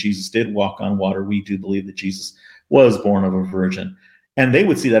believe that Jesus did walk on water. We do believe that Jesus was born of a virgin. And they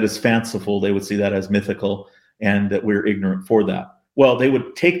would see that as fanciful. They would see that as mythical, and that we're ignorant for that. Well, they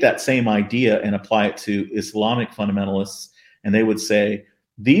would take that same idea and apply it to Islamic fundamentalists. And they would say,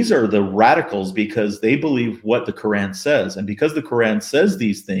 these are the radicals because they believe what the Quran says. And because the Quran says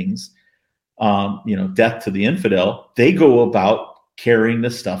these things, death to the infidel, they go about carrying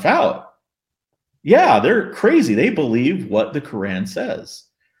this stuff out. Yeah, they're crazy. They believe what the Quran says.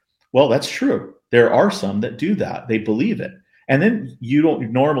 Well, that's true. There are some that do that. They believe it. And then you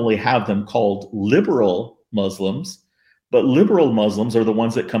don't normally have them called liberal Muslims, but liberal Muslims are the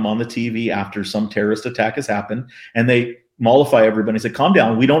ones that come on the TV after some terrorist attack has happened, and they mollify everybody and say, calm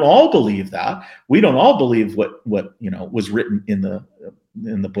down. We don't all believe that. We don't all believe what was written in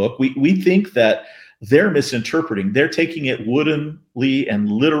the book. We think that they're misinterpreting. They're taking it woodenly and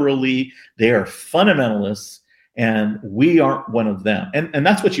literally. They are fundamentalists, and we aren't one of them. And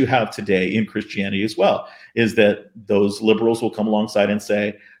that's what you have today in Christianity as well, is that those liberals will come alongside and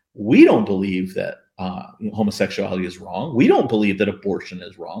say, we don't believe that homosexuality is wrong. We don't believe that abortion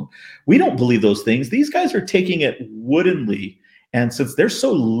is wrong. We don't believe those things. These guys are taking it woodenly. And since they're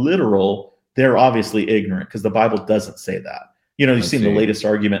so literal, they're obviously ignorant, because the Bible doesn't say that. You've seen the latest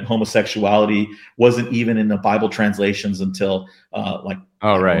argument, homosexuality wasn't even in the Bible translations until what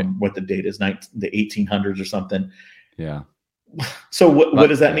the date is, the 1800s or something. Yeah. So what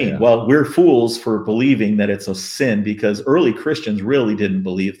does that mean? Yeah. Well, we're fools for believing that it's a sin, because early Christians really didn't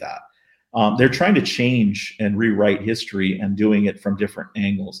believe that. They're trying to change and rewrite history and doing it from different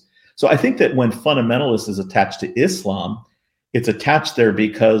angles. So I think that when fundamentalist is attached to Islam, it's attached there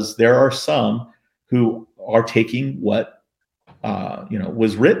because there are some who are taking what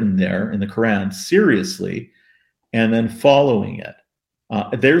was written there in the Quran seriously, and then following it.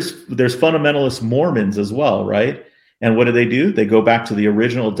 There's fundamentalist Mormons as well, right? And what do? They go back to the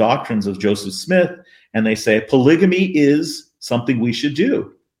original doctrines of Joseph Smith, and they say polygamy is something we should do.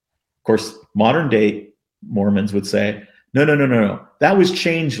 Of course, modern day Mormons would say, no. That was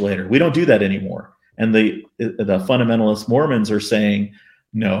changed later. We don't do that anymore. And the fundamentalist Mormons are saying,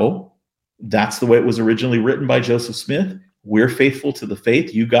 no, that's the way it was originally written by Joseph Smith. We're faithful to the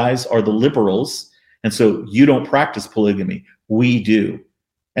faith. You guys are the liberals. And so you don't practice polygamy. We do.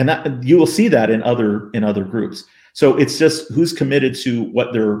 And that you will see that in other groups. So it's just who's committed to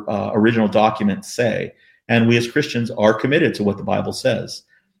what their original documents say. And we as Christians are committed to what the Bible says.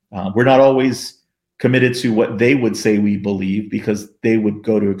 We're not always committed to what they would say we believe, because they would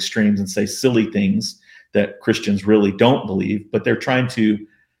go to extremes and say silly things that Christians really don't believe, but they're trying to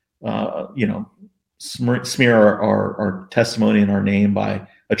smear our testimony and our name by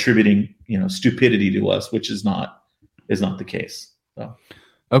attributing, stupidity to us, which is not the case. So.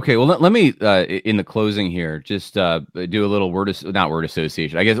 Okay, well, let me, in the closing here, just do a little not word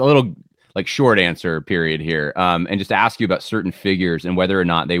association, I guess a little like short answer period here, and just ask you about certain figures and whether or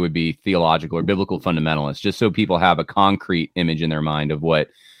not they would be theological or biblical fundamentalists, just so people have a concrete image in their mind of what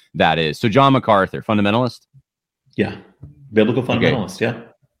that is. So John MacArthur, fundamentalist? Yeah. Biblical fundamentalist, okay. Yeah.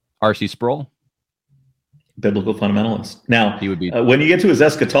 R.C. Sproul? Biblical fundamentalist. Now, he would be when you get to his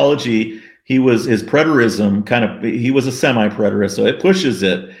eschatology, his preterism he was a semi-preterist, so it pushes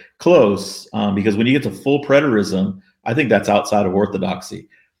it close, because when you get to full preterism, I think that's outside of orthodoxy.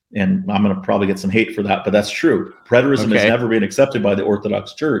 And I'm going to probably get some hate for that, but that's true. Preterism has never been accepted by the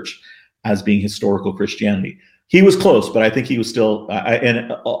Orthodox Church as being historical Christianity. He was close, but I think he was still,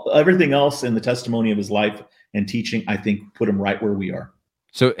 and everything else in the testimony of his life and teaching, I think, put him right where we are.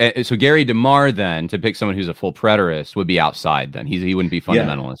 So Gary DeMar, then, to pick someone who's a full preterist, would be outside. Then he wouldn't be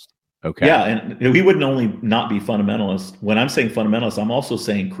fundamentalist. Yeah. Okay. Yeah, and he wouldn't only not be fundamentalist. When I'm saying fundamentalist, I'm also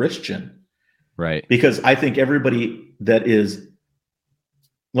saying Christian, right? Because I think everybody that is.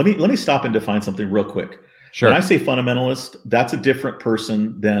 Let me stop and define something real quick. Sure. When I say fundamentalist, that's a different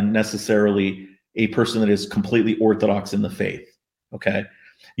person than necessarily a person that is completely orthodox in the faith. Okay,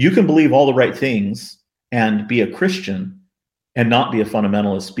 you can believe all the right things and be a Christian and not be a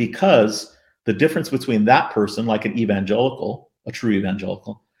fundamentalist, because the difference between that person, like an evangelical, a true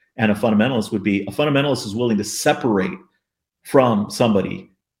evangelical, and a fundamentalist would be a fundamentalist is willing to separate from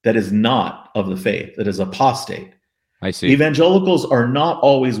somebody that is not of the faith, that is apostate. I see. Evangelicals are not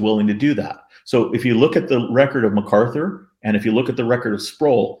always willing to do that. So if you look at the record of MacArthur and if you look at the record of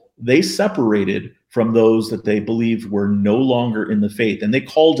Sproul, they separated from those that they believed were no longer in the faith, and they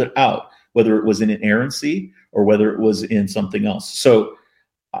called it out, whether it was in inerrancy or whether it was in something else. So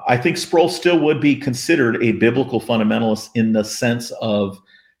I think Sproul still would be considered a biblical fundamentalist in the sense of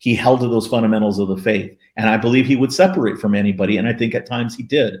he held to those fundamentals of the faith. And I believe he would separate from anybody, and I think at times he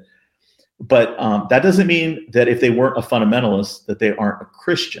did. But that doesn't mean that if they weren't a fundamentalist, that they aren't a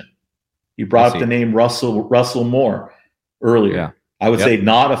Christian. You brought up the name Russell Moore earlier. Yeah. I would say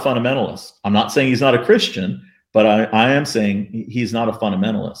not a fundamentalist. I'm not saying he's not a Christian, but I am saying he's not a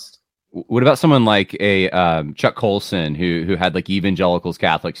fundamentalist. What about someone like a Chuck Colson, who had like evangelicals,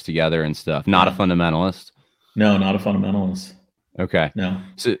 Catholics together and stuff? Not a fundamentalist? No, not a fundamentalist. Okay. No.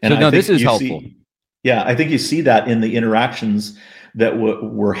 So this is helpful. I think you see that in the interactions that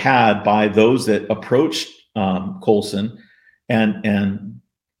were had by those that approached Colson and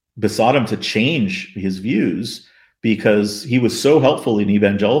besought him to change his views, because he was so helpful in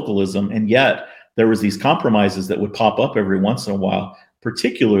evangelicalism, and yet there was these compromises that would pop up every once in a while,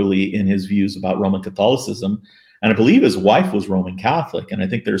 particularly in his views about Roman Catholicism. And I believe his wife was Roman Catholic, and I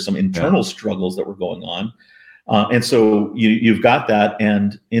think there's some internal struggles that were going on. And so you've got that.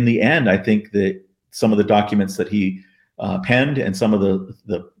 And in the end, I think that some of the documents that he penned and some of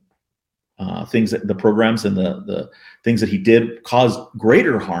the things, that the programs and the things that he did caused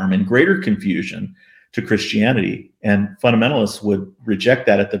greater harm and greater confusion to Christianity. And fundamentalists would reject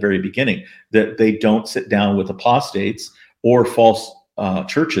that at the very beginning, that they don't sit down with apostates or false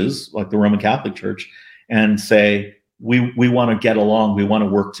churches like the Roman Catholic Church and say, we want to get along, we want to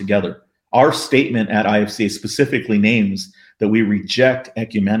work together. Our statement at IFCA specifically names that we reject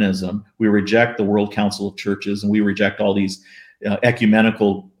ecumenism, we reject the World Council of Churches, and we reject all these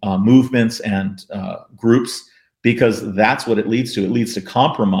ecumenical movements and groups, because that's what it leads to. It leads to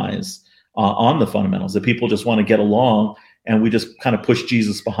compromise on the fundamentals, that people just want to get along, and we just kind of push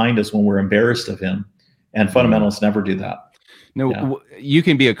Jesus behind us when we're embarrassed of him. And fundamentalists never do that. No, you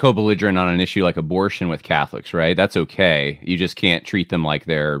can be a co-belligerent on an issue like abortion with Catholics, right? That's okay. You just can't treat them like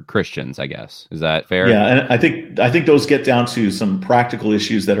they're Christians, I guess. Is that fair? Yeah, and I think those get down to some practical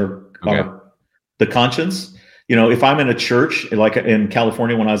issues that are the conscience. You know, if I'm in a church, like in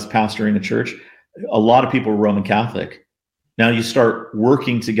California when I was pastoring a church, a lot of people were Roman Catholic. Now you start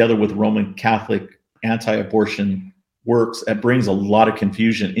working together with Roman Catholic anti-abortion works, it brings a lot of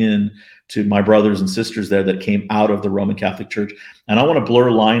confusion in to my brothers and sisters there that came out of the Roman Catholic Church. And I want to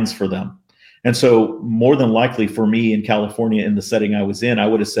blur lines for them. And so more than likely for me in California, in the setting I was in, I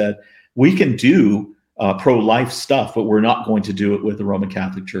would have said, we can do pro-life stuff, but we're not going to do it with the Roman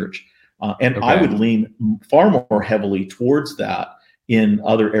Catholic Church. I would lean far more heavily towards that in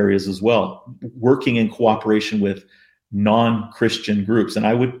other areas as well, working in cooperation with non-Christian groups. And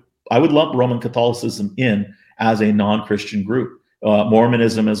I would lump Roman Catholicism in as a non-Christian group,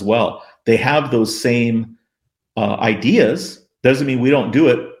 Mormonism as well. They have those same ideas. Doesn't mean we don't do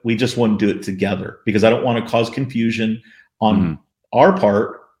it. We just want to do it together, because I don't want to cause confusion on our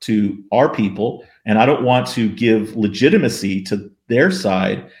part to our people, and I don't want to give legitimacy to their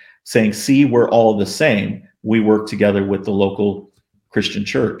side saying, see, we're all the same. We work together with the local Christian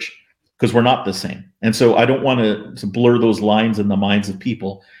church, because we're not the same. And so I don't want to blur those lines in the minds of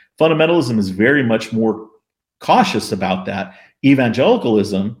people. Fundamentalism is very much more cautious about that.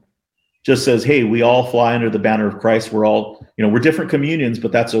 Evangelicalism just says, hey, we all fly under the banner of Christ. We're all, we're different communions,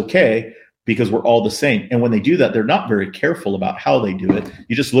 but that's okay because we're all the same. And when they do that, they're not very careful about how they do it.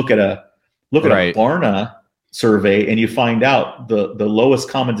 You just look at a Barna survey and you find out the lowest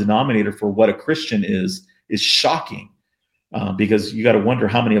common denominator for what a Christian is shocking, because you got to wonder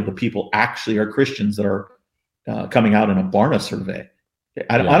how many of the people actually are Christians that are coming out in a Barna survey.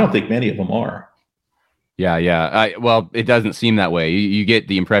 I don't think many of them are. Yeah. Well, it doesn't seem that way. You get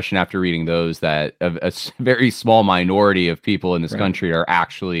the impression after reading those that a very small minority of people in this country are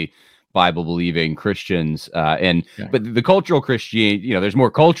actually Bible-believing Christians. But the cultural Christian, there's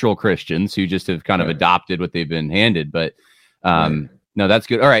more cultural Christians who just have kind of adopted what they've been handed. But no, that's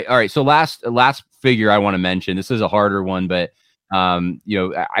good. All right. So last figure I want to mention, this is a harder one, but I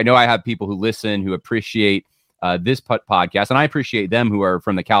know I have people who listen who appreciate this podcast, and I appreciate them who are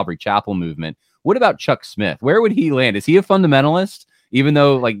from the Calvary Chapel movement. What about Chuck Smith? Where would he land? Is he a fundamentalist? Even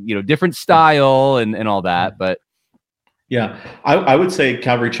though, different style and all that, but yeah, I would say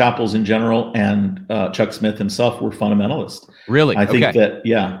Calvary Chapels in general and Chuck Smith himself were fundamentalist. Really? I think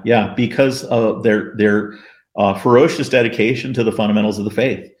that because of their ferocious dedication to the fundamentals of the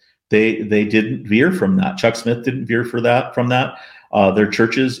faith. They didn't veer from that. Chuck Smith didn't veer from that. Their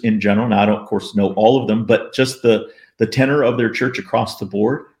churches in general, now I don't, of course, know all of them, but just the tenor of their church across the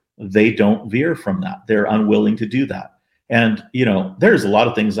board, they don't veer from that. They're unwilling to do that. And, there's a lot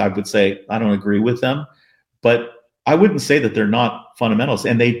of things I would say I don't agree with them, but I wouldn't say that they're not fundamentalists,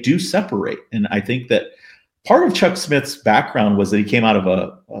 and they do separate. And I think that part of Chuck Smith's background was that he came out of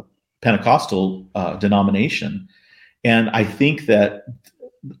a Pentecostal denomination. And I think that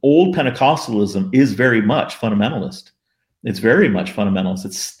old Pentecostalism is very much fundamentalist. It's very much fundamentalist.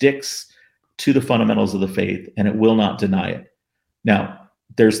 It sticks to the fundamentals of the faith, and it will not deny it. Now,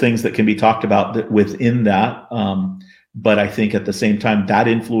 there's things that can be talked about within that, but I think at the same time that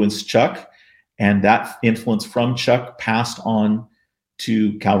influenced Chuck, and that influence from Chuck passed on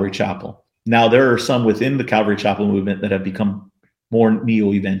to Calvary Chapel. Now, there are some within the Calvary Chapel movement that have become more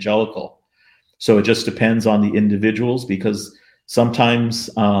neo-evangelical. So it just depends on the individuals, because sometimes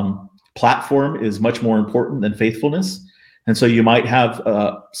platform is much more important than faithfulness. And so you might have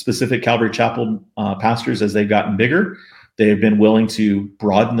specific Calvary Chapel pastors, as they've gotten bigger, they have been willing to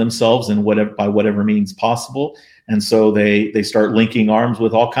broaden themselves in by whatever means possible. And so they start linking arms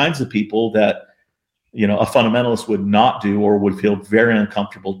with all kinds of people that, a fundamentalist would not do or would feel very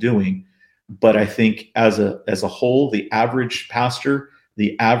uncomfortable doing. But I think as a whole, the average pastor,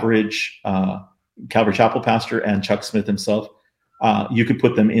 the average Calvary Chapel pastor, and Chuck Smith himself, you could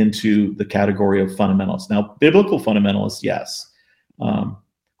put them into the category of fundamentalists. Now, biblical fundamentalists, yes.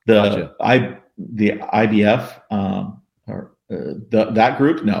 The IBF, that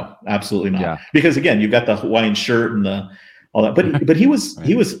group, no, absolutely not. Yeah. Because again, you've got the Hawaiian shirt and all that. But he was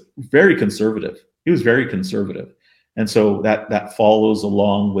he was very conservative. He was very conservative, and so that follows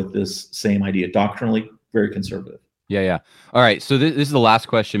along with this same idea. Doctrinally, very conservative. Yeah. All right. So this is the last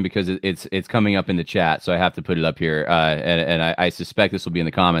question, because it's coming up in the chat, so I have to put it up here. And I suspect this will be in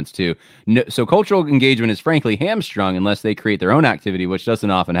the comments too. No, so cultural engagement is frankly hamstrung unless they create their own activity, which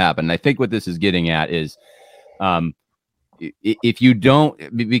doesn't often happen. And I think what this is getting at is, if you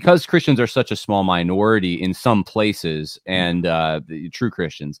don't, because Christians are such a small minority in some places, and the true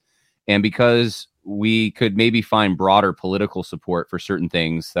Christians, and because we could maybe find broader political support for certain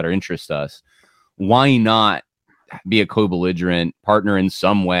things that interest us, why not be a co-belligerent partner in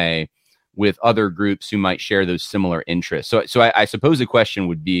some way with other groups who might share those similar interests? So I suppose the question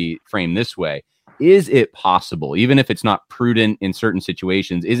would be framed this way: is it possible, even if it's not prudent in certain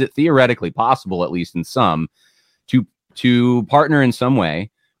situations, is it theoretically possible, at least in some, to partner in some way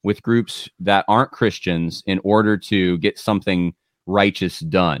with groups that aren't Christians in order to get something righteous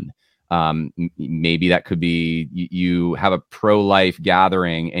done? Maybe that could be you have a pro-life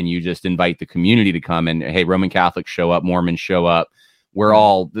gathering and you just invite the community to come, and hey, Roman Catholics show up, Mormons show up. We're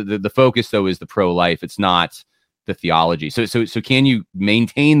all the focus though is the pro-life. It's not the theology. So can you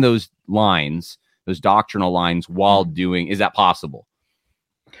maintain those lines, those doctrinal lines, while doing? Is that possible?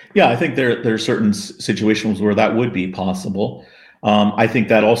 Yeah, I think there are certain situations where that would be possible. I think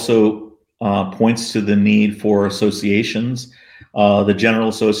that also points to the need for associations. The General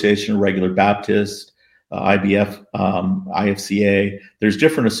Association of Regular Baptists, IBF, IFCA. There's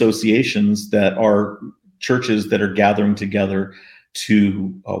different associations that are churches that are gathering together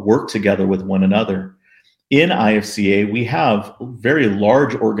to work together with one another. In IFCA, we have very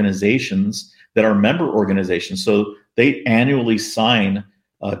large organizations that are member organizations. So they annually sign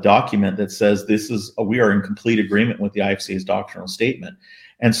a document that says we are in complete agreement with the IFCA's doctrinal statement.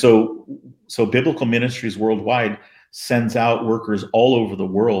 And so Biblical Ministries Worldwide sends out workers all over the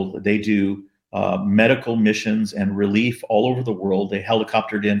world. They do medical missions and relief all over the world. They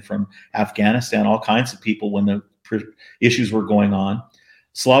helicoptered in from Afghanistan, all kinds of people when the issues were going on.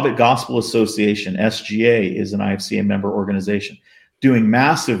 Slavic Gospel Association, SGA, is an IFCA member organization doing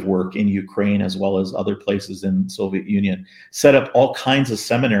massive work in Ukraine as well as other places in the Soviet Union, set up all kinds of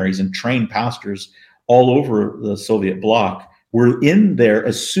seminaries and trained pastors all over the Soviet bloc. Were in there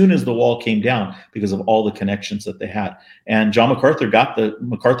as soon as the wall came down because of all the connections that they had. And John MacArthur got the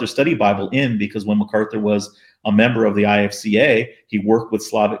MacArthur Study Bible in because when MacArthur was a member of the IFCA, he worked with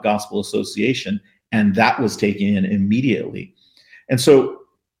Slavic Gospel Association, and that was taken in immediately. And so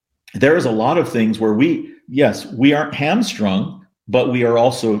there is a lot of things where we aren't hamstrung, but we are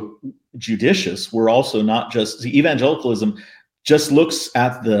also judicious. We're also not just, evangelicalism just looks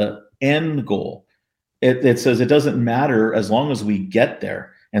at the end goal. It says it doesn't matter as long as we get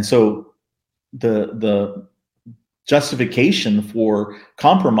there. And so the justification for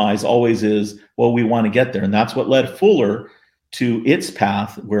compromise always is, well, we want to get there. And that's what led Fuller to its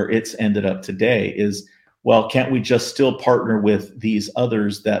path where it's ended up today is, well, can't we just still partner with these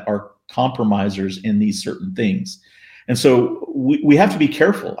others that are compromisers in these certain things? And so we have to be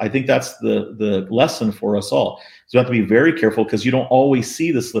careful. I think that's the lesson for us all. So you have to be very careful because you don't always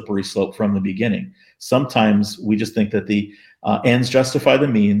see the slippery slope from the beginning. Sometimes we just think that the ends justify the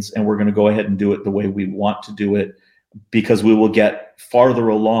means, and we're going to go ahead and do it the way we want to do it because we will get farther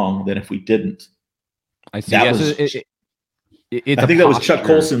along than if we didn't. I see. I think that was Chuck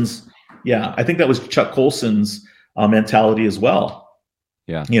Colson's. Yeah, I think that was Chuck Colson's mentality as well.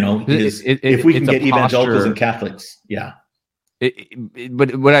 Yeah, if we can get evangelicals and Catholics, yeah.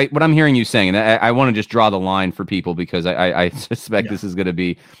 But what I'm hearing you saying, and I want to just draw the line for people because I suspect this is going to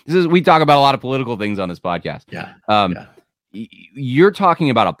be we talk about a lot of political things on this podcast. Yeah. You're talking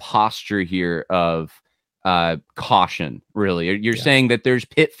about a posture here of caution. Really, you're saying that there's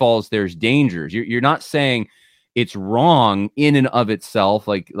pitfalls, there's dangers. You're not saying it's wrong in and of itself.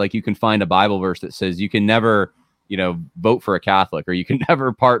 Like you can find a Bible verse that says you can never, vote for a Catholic, or you can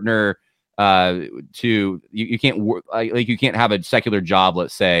never partner. You can't work you can't have a secular job,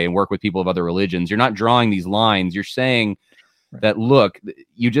 let's say, and work with people of other religions. You're not drawing these lines. You're saying that, look,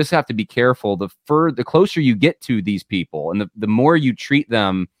 you just have to be careful. The closer you get to these people, and the more you treat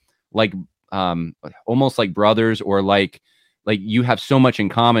them like almost like brothers, or like you have so much in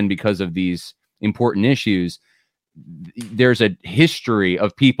common because of these important issues. There's a history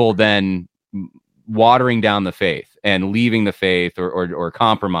of people then watering down the faith and leaving the faith or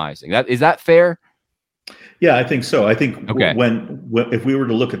compromising. Is that fair? Yeah, I think so. I think when if we were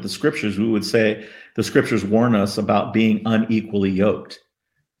to look at the scriptures, we would say the scriptures warn us about being unequally yoked.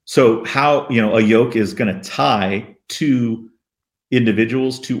 So how, a yoke is going to tie two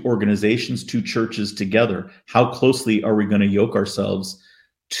individuals, two organizations, two churches together. How closely are we going to yoke ourselves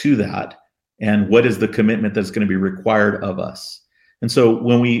to that? And what is the commitment that's going to be required of us? And so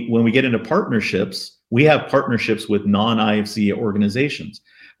when we get into partnerships, we have partnerships with non-IFCA organizations.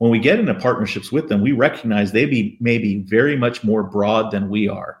 When we get into partnerships with them, we recognize they may be very much more broad than we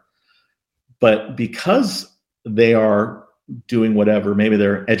are. But because they are doing whatever, maybe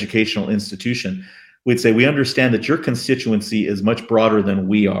they're an educational institution, we'd say we understand that your constituency is much broader than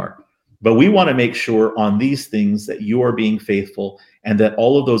we are. But we want to make sure on these things that you are being faithful and that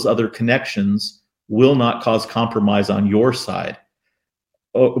all of those other connections will not cause compromise on your side.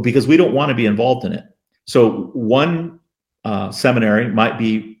 Because we don't want to be involved in it. So one seminary might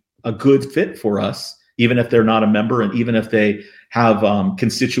be a good fit for us, even if they're not a member, and even if they have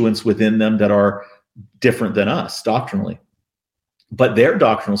constituents within them that are different than us doctrinally. But their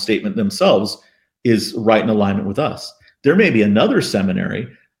doctrinal statement themselves is right in alignment with us. There may be another seminary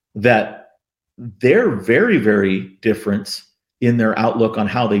that they're very, very different in their outlook on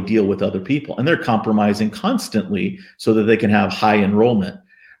how they deal with other people. And they're compromising constantly so that they can have high enrollment.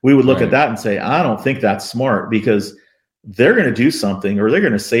 We would look at that and say, I don't think that's smart, because they're going to do something, or they're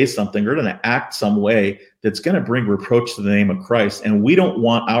going to say something, or they're going to act some way that's going to bring reproach to the name of Christ. And we don't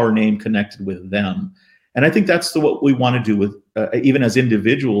want our name connected with them. And I think that's what we want to do with, even as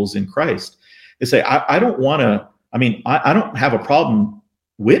individuals in Christ, is say, I don't have a problem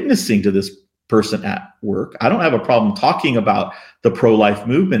witnessing to this person at work. I don't have a problem talking about the pro-life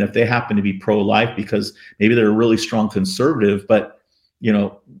movement if they happen to be pro-life, because maybe they're a really strong conservative, but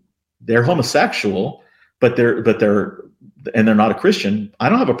they're homosexual, but they're and they're not a Christian, I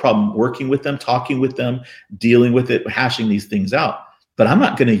don't have a problem working with them, talking with them, dealing with it, hashing these things out. But I'm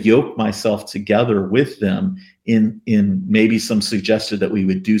not going to yoke myself together with them in maybe some suggested that we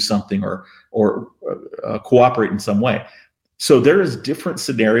would do something or cooperate in some way. So there is different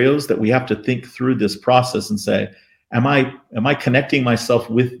scenarios that we have to think through this process and say, am I connecting myself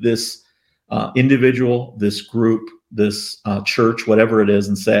with this individual, this group, this church, whatever it is,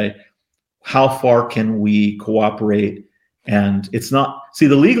 and say, how far can we cooperate? And it's not, see,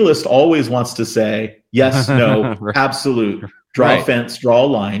 the legalist always wants to say, yes, no, Right. absolute, draw Right. a fence, draw a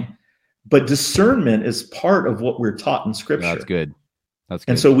line. But discernment is part of what we're taught in Scripture. That's good. That's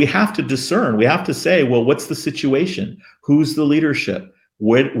good. And so we have to discern. We have to say, well, what's the situation? Who's the leadership?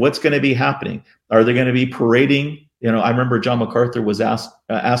 What's going to be happening? Are they going to be parading? I remember John MacArthur was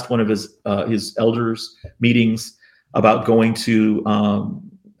asked one of his elders meetings about going to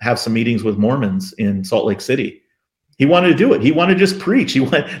have some meetings with Mormons in Salt Lake City. He wanted to do it. He wanted to just preach.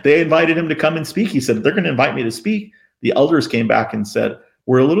 They invited him to come and speak. He said, they're going to invite me to speak. The elders came back and said,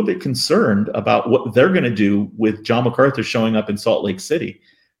 we're a little bit concerned about what they're going to do with John MacArthur showing up in Salt Lake City.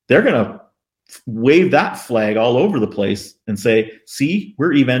 They're going to wave that flag all over the place and say, see,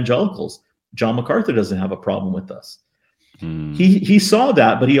 we're evangelicals. John MacArthur doesn't have a problem with us. He saw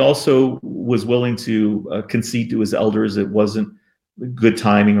that, but he also was willing to concede to his elders it wasn't good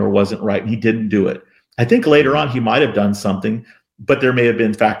timing or wasn't right, and he didn't do it. I think later on he might have done something, but there may have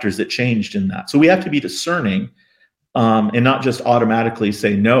been factors that changed in that. So we have to be discerning and not just automatically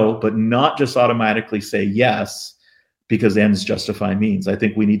say no, but not just automatically say yes, because ends justify means. I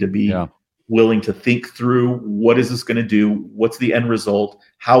think we need to be willing to think through, what is this going to do? What's the end result?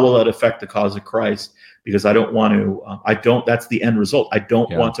 How will it affect the cause of Christ? Because I don't want to, that's the end result. I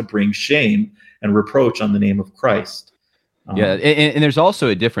don't want to bring shame and reproach on the name of Christ. And there's also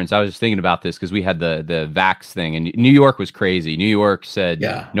a difference. I was just thinking about this because we had the vax thing, and New York was crazy. New York said,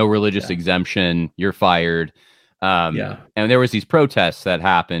 no religious exemption, you're fired. And there was these protests that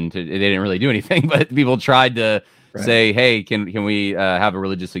happened. They didn't really do anything, but people tried to say, hey, can we have a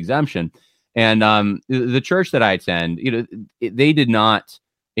religious exemption? And the church that I attend, they did not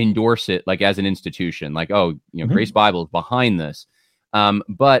endorse it like as an institution, like, Grace Bible is behind this.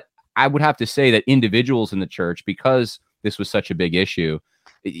 But I would have to say that individuals in the church, because this was such a big issue,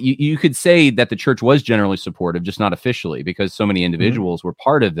 you could say that the church was generally supportive, just not officially, because so many individuals were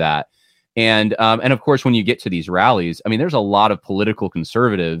part of that. And of course, when you get to these rallies, I mean, there's a lot of political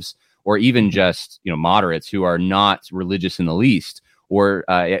conservatives or even just, moderates who are not religious in the least. Or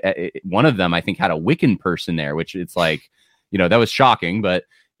one of them, I think, had a Wiccan person there, which it's like, that was shocking. But,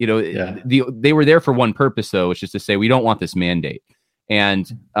 they were there for one purpose, though, which is to say, we don't want this mandate.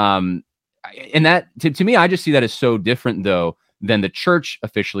 And that, to me, I just see that as so different, though, than the church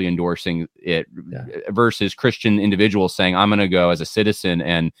officially endorsing it versus Christian individuals saying, I'm going to go as a citizen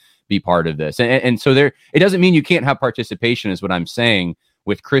and be part of this. And so it doesn't mean you can't have participation, is what I'm saying,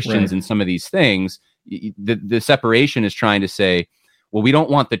 with Christians in some of these things. The separation is trying to say, well, we don't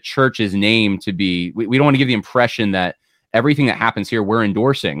want the church's name to be, we don't want to give the impression that everything that happens here we're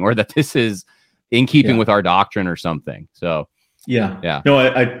endorsing, or that this is in keeping with our doctrine or something. So no,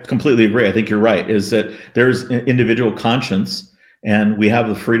 I completely agree. I think you're right, is that there's an individual conscience, and we have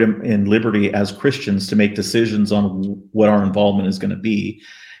the freedom and liberty as Christians to make decisions on what our involvement is going to be.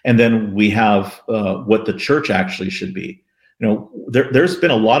 And then we have what the church actually should be. There's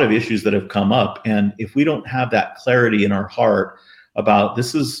been a lot of issues that have come up, and if we don't have that clarity in our heart about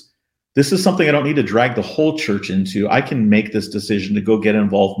this is something I don't need to drag the whole church into, I can make this decision to go get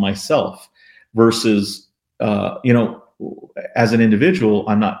involved myself, versus as an individual,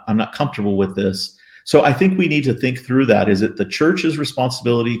 I'm not comfortable with this. So I think we need to think through that. Is it the church's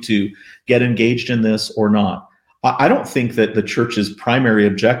responsibility to get engaged in this or not? I don't think that the church's primary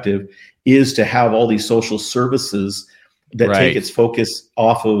objective is to have all these social services that take its focus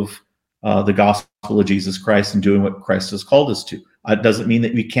off of the gospel of Jesus Christ and doing what Christ has called us to. It doesn't mean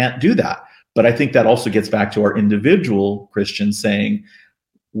that we can't do that. But I think that also gets back to our individual Christians saying,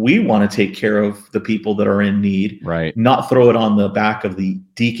 we want to take care of the people that are in need, not throw it on the back of the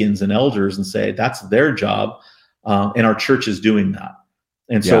deacons and elders and say that's their job. And our church is doing that.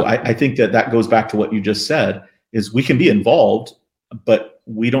 And so I think that goes back to what you just said, is we can be involved, but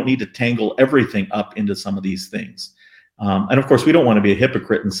we don't need to tangle everything up into some of these things. And of course, we don't want to be a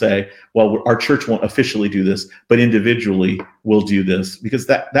hypocrite and say, well, our church won't officially do this, but individually we'll do this, because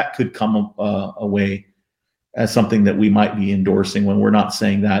that could come away as something that we might be endorsing, when we're not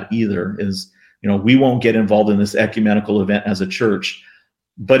saying that either. Is, we won't get involved in this ecumenical event as a church,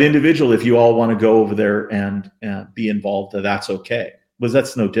 but individually, if you all want to go over there and be involved, that's okay. Because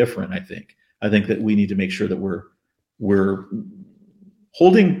that's no different, I think. I think that we need to make sure that we're we're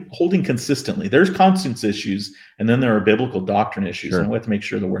holding consistently. There's conscience issues, and then there are biblical doctrine issues, and we have to make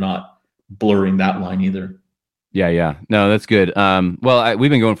sure that we're not blurring that line either. Yeah. No, that's good. We've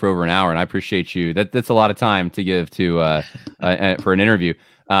been going for over an hour, and I appreciate you. That's a lot of time to give to for an interview.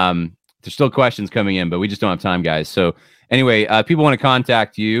 There's still questions coming in, but we just don't have time, guys. So anyway, people want to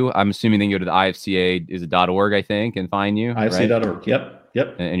contact you. I'm assuming they can go to the IFCA, is it .org, I think, and find you? IFCA.org. Right?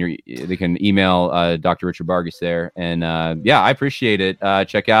 Yep. And they can email Dr. Richard Bargas there. And I appreciate it.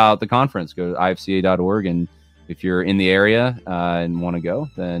 Check out the conference. Go to IFCA.org. And if you're in the area and want to go,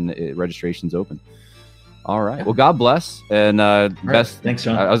 then registration's open. All right. Well, God bless. And best. Right. Thanks,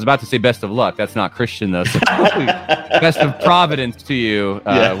 John. I was about to say best of luck. That's not Christian, though. So best of providence to you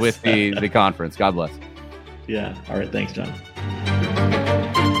with the conference. God bless. Yeah. All right. Thanks, John.